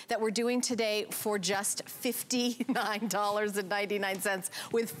value that we're doing today for just $59.99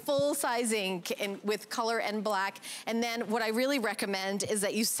 with full-size ink and with color and black. And then what I really recommend is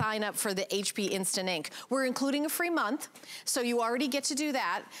that you sign up for the HP Instant Ink. We're including a free month, so you already get to do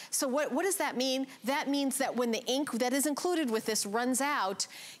that. So what does that mean? That means that when the ink that is included with this runs out,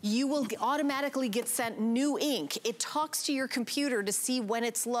 you will automatically get sent new ink. It talks to your computer to see when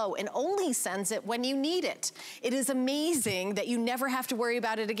it's low and only sends it when you need it. It is amazing that you never have to worry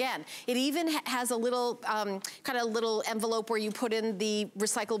about it again. It even has a little kind of little envelope where you put in the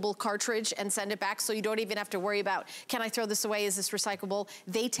recyclable cartridge and send it back, so you don't even have to worry about, can I throw this away? Is this recyclable?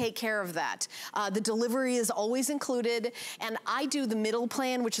 They take care of that. The delivery is always included, and I do the middle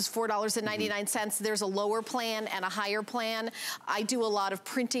plan, which is $4.99. There's a lower plan and a higher plan. I do a lot of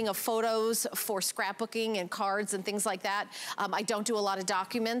printing of photos for scrapbooking and cards and things like that. I don't do a lot of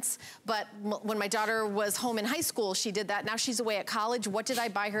documents, but when my daughter was home in high school, she did that. Now she's away at college. What did I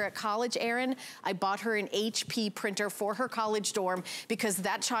buy her at college, Aaron? I bought her an HP printer for her college dorm because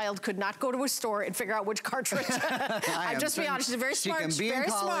that child could not go to a store and figure out which cartridge. I'm just being honest, she's very smart. She can be in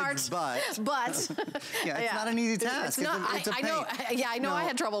college, but yeah, it's not an easy task. It's not. I know. Yeah, I know. No, I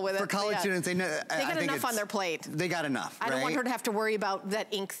had trouble with it. For college students, they got enough on their plate. They got enough. I don't want her to have to worry about that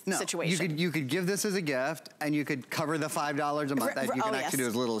ink situation. You could give this as a gift, and you could cover the $5 a month. You can actually do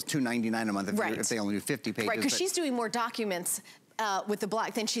as little as $2.99 a month if they only do 50 pages. Right, because she's doing more documents with the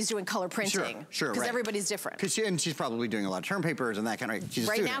black than she's doing color printing. Sure, because everybody's different. And she's probably doing a lot of term papers and that kind of. She's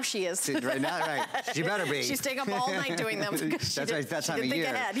right now she is. Right now, right. She better be. She's staying up all night doing them. That's right. That time of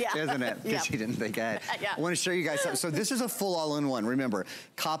year, isn't it? Because she didn't think ahead. I want to show you guys something. So this is a full all-in-one. Remember,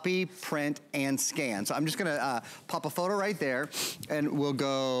 copy, print, and scan. So I'm just gonna pop a photo right there, and I'll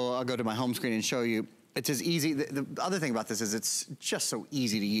go to my home screen and show you. It's as easy. The other thing about this is it's just so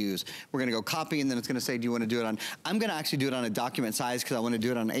easy to use. We're gonna go copy, and then it's gonna say, do you wanna do it on, I'm gonna actually do it on a document size because I wanna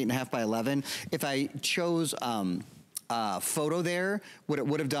do it on 8.5 by 11. If I chose photo there, what it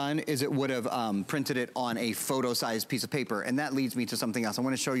would have done is it would have printed it on a photo-sized piece of paper, and that leads me to something else. I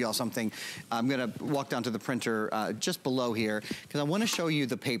want to show you all something. I'm going to walk down to the printer just below here because I want to show you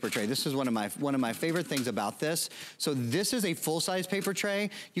the paper tray. This is one of my favorite things about this. So this is a full-size paper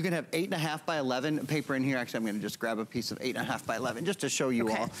tray. You can have 8.5 by 11 paper in here. Actually, I'm going to just grab a piece of 8.5 by 11 just to show you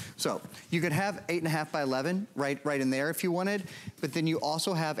all. So you could have 8.5 by 11 right in there if you wanted, but then you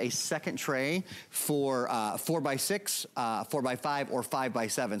also have a second tray for 4 by 6. 4 by 5 or 5 by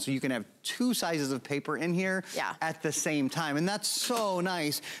 7. So you can have 2 sizes of paper in here at the same time. And that's so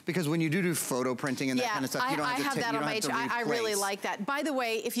nice because when you do photo printing and that kind of stuff, you don't have to I have that on my HP. I really like that. By the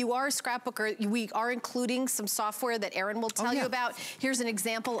way, if you are a scrapbooker, we are including some software that Aaron will tell you about. Here's an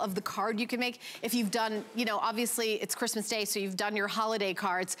example of the card you can make. If you've done, obviously it's Christmas Day, so you've done your holiday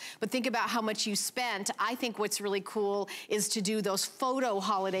cards, but think about how much you spent. I think what's really cool is to do those photo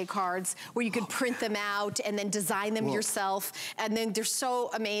holiday cards where you could print them out and then design them yourself, and then they're so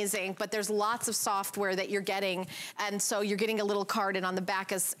amazing. But there's lots of software that you're getting, and so you're getting a little card, and on the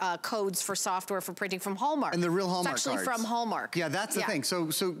back is codes for software for printing from Hallmark. And the real Hallmark cards. It's actually from Hallmark. Yeah, that's the thing. So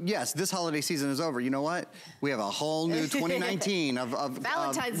yes, this holiday season is over. You know what? We have a whole new 2019 of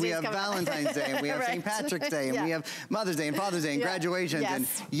Valentine's Day. We have Valentine's Day, and we have St. Patrick's Day, and we have Mother's Day and Father's Day and graduations. And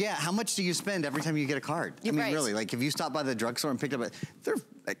how much do you spend every time you get a card? I mean, really, like if you stop by the drugstore and picked up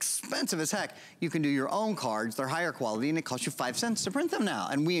expensive as heck. You can do your own cards. They're higher quality, and it costs you 5 cents to print them now.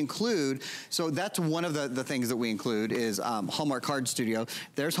 And we include, so that's one of the things that we include is Hallmark Card Studio.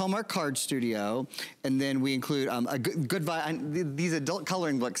 There's Hallmark Card Studio, and then we include a good these adult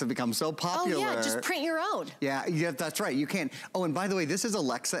coloring books have become so popular. Oh yeah, just print your own. Yeah, that's right. You can. Oh, and by the way, this is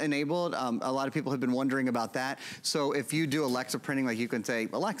Alexa enabled. A lot of people have been wondering about that. So if you do Alexa printing, like you can say,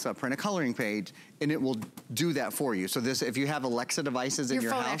 Alexa, print a coloring page, and it will do that for you. So this, if you have Alexa devices in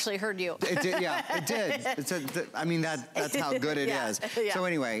your house. Your phone actually heard you. It did, yeah, it did. I mean, that's how good it is. Yeah. So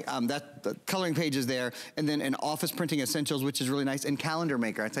anyway, the coloring page is there, and then an office printing essentials, which is really nice, and calendar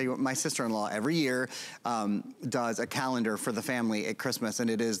maker. I tell you what, my sister-in-law every year does a calendar for the family at Christmas, and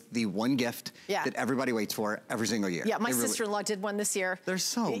it is the one gift that everybody waits for every single year. Yeah, my sister-in-law did one this year. They're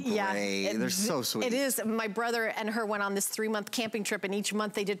so great. Yeah, they're so sweet. It is. My brother and her went on this 3-month camping trip, and each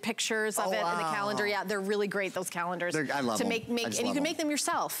month they did pictures of it in the calendar. Yeah, they're really great, those calendars. I love them. And you can make them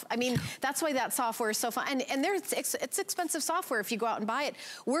yourself. I mean, that's why that software is so fun. And it's expensive software if you go out and buy it.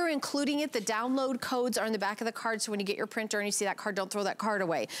 We're including it. The download codes are in the back of the card, so when you get your printer and you see that card, don't throw that card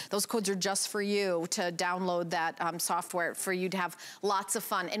away. Those codes are just for you to download that software for you to have lots of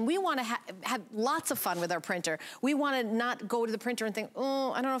fun. And we want to have lots of fun with our printer. We want to not go to the printer and think,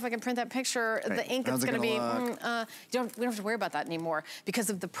 oh, I don't know if I can print that picture. Right. The ink is going to be, we don't have to worry about that anymore because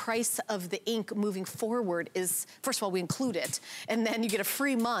of the price of the ink moving forward is, first of all, we include it, and then you get a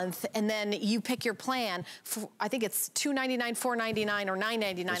free month, and then you pick your plan. For, I think it's $2.99, $4.99, or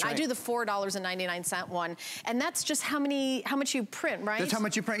 $9.99. Right. I do the $4.99 one, and that's just how much you print, right? That's how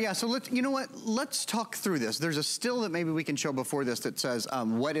much you print. Yeah. So you know what? Let's talk through this. There's a still that maybe we can show before this that says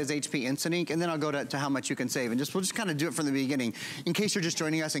what is HP Instant Ink, and then I'll go to how much you can save, and we'll just kind of do it from the beginning in case you're just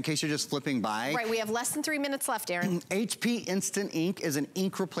joining us, in case you're just flipping by. Right. We have less than 3 minutes left, Aaron. HP Instant Ink is an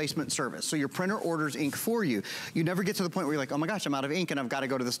ink replacement service. So your printer orders ink for you. You never get to the point where you're like, oh my gosh, I'm out of ink and I've got to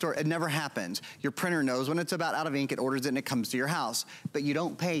go to the store. It never happens. Your printer knows when it's about out of ink, it orders it and it comes to your house. But you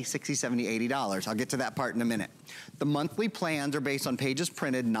don't pay $60, $70, $80. I'll get to that part in a minute. The monthly plans are based on pages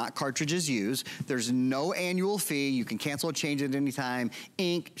printed, not cartridges used. There's no annual fee. You can cancel or change it at any time.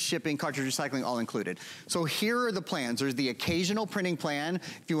 Ink, shipping, cartridge recycling, all included. So here are the plans. There's the occasional printing plan.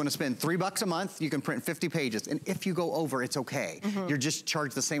 If you want to spend $3 a month, you can print 50 pages. And if you go over, it's okay. You're just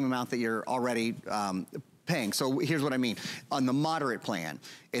charged the same amount that you're already paying. So here's what I mean. On the moderate plan,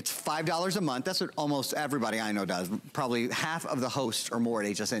 it's $5 a month. That's what almost everybody I know does. Probably half of the hosts or more at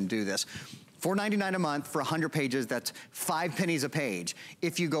HSN do this. $4.99 a month for 100 pages, that's 5 pennies a page.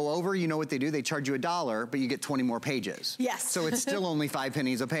 If you go over, you know what they do? They charge you $1, but you get 20 more pages. Yes. So it's still only 5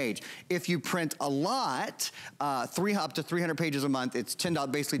 pennies a page. If you print a lot, up to 300 pages a month, it's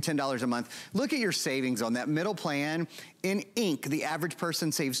basically $10 a month. Look at your savings on that middle plan. In ink, the average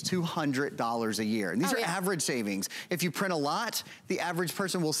person saves $200 a year. And these are average savings. If you print a lot, the average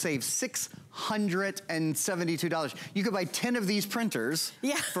person will save $672. You could buy 10 of these printers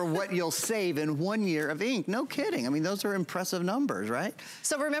for what you'll save in 1 year of ink. No kidding. I mean, those are impressive numbers, right?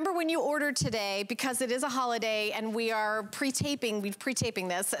 So remember when you order today, because it is a holiday and we are pre-taping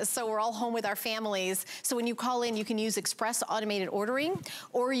this, so we're all home with our families. So when you call in, you can use express automated ordering,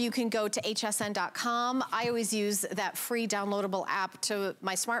 or you can go to hsn.com. I always use that free downloadable app to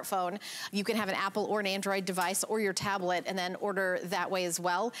my smartphone. You can have an Apple or an Android device or your tablet and then order that way as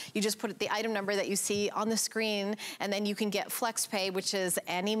well. You just put the item number that you see on the screen, and then you can get FlexPay, which is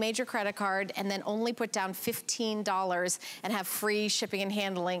any major credit card, and then only put down $15 and have free shipping and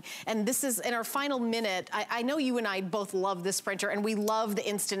handling. And this is in our final minute. I know you and I both love this printer, and we love the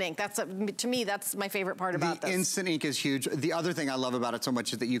Instant Ink. To me, that's my favorite part about this. The Instant Ink is huge. The other thing I love about it so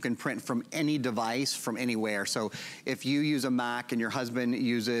much is that you can print from any device, from anywhere. So if you use a Mac and your husband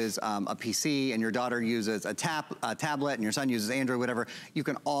uses a PC and your daughter uses a tablet and your son uses Android, whatever, you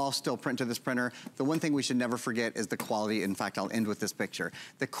can all still print to this printer. The one thing we should never forget is the quality. In fact, I'll end with this picture.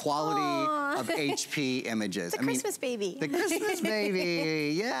 The quality of HP images. The Christmas baby. The Christmas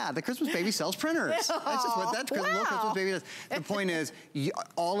baby. Yeah, the Christmas baby sells printers. That's just what that little Christmas baby does. The point is,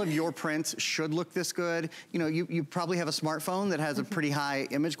 all of your prints should look this good. You know, you probably have a smartphone that has a pretty high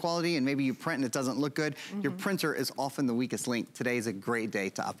image quality, and maybe you print and it doesn't look good. Your printer is often the weakest link. Today is a great day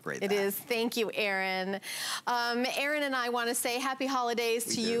to upgrade that. It is. Thank you, Aaron. Aaron and I want to say happy holidays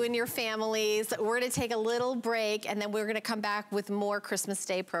to you and your families. We're going to take a little break, and then we're going to come back with more Christmas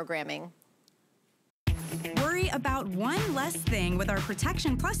Day programming. Worry about one less thing with our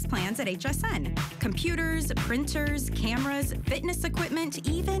Protection Plus plans at HSN. Computers, printers, cameras, fitness equipment,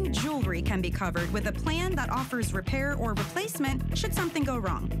 even jewelry can be covered with a plan that offers repair or replacement should something go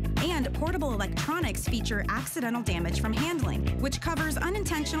wrong. And portable electronics feature accidental damage from handling, which covers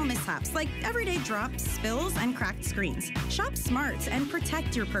unintentional mishaps like everyday drops, spills, and cracked screens. Shop smart and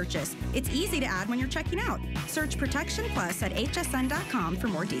protect your purchase. It's easy to add when you're checking out. Search Protection Plus at hsn.com for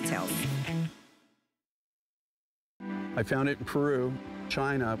more details. I found it in Peru,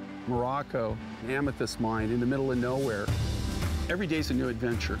 China, Morocco, an amethyst mine in the middle of nowhere. Every day's a new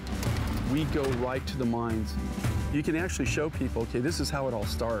adventure. We go right to the mines. You can actually show people, okay, this is how it all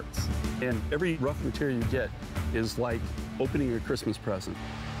starts. And every rough material you get is like opening a Christmas present.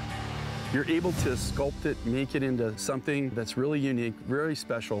 You're able to sculpt it, make it into something that's really unique, very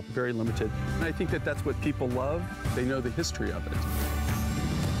special, very limited. And I think that that's what people love. They know the history of it.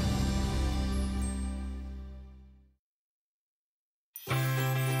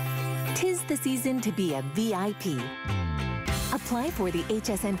 Tis the season to be a VIP. Apply for the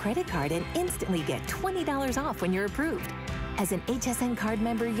HSN credit card and instantly get $20 off when you're approved. As an HSN card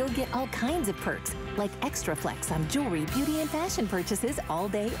member, you'll get all kinds of perks, like extra flex on jewelry, beauty, and fashion purchases all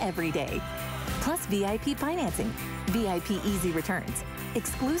day, every day. Plus VIP financing, VIP easy returns,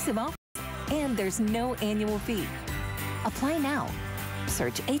 exclusive offers, and there's no annual fee. Apply now.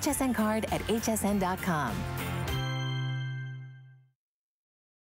 Search HSN card at hsn.com.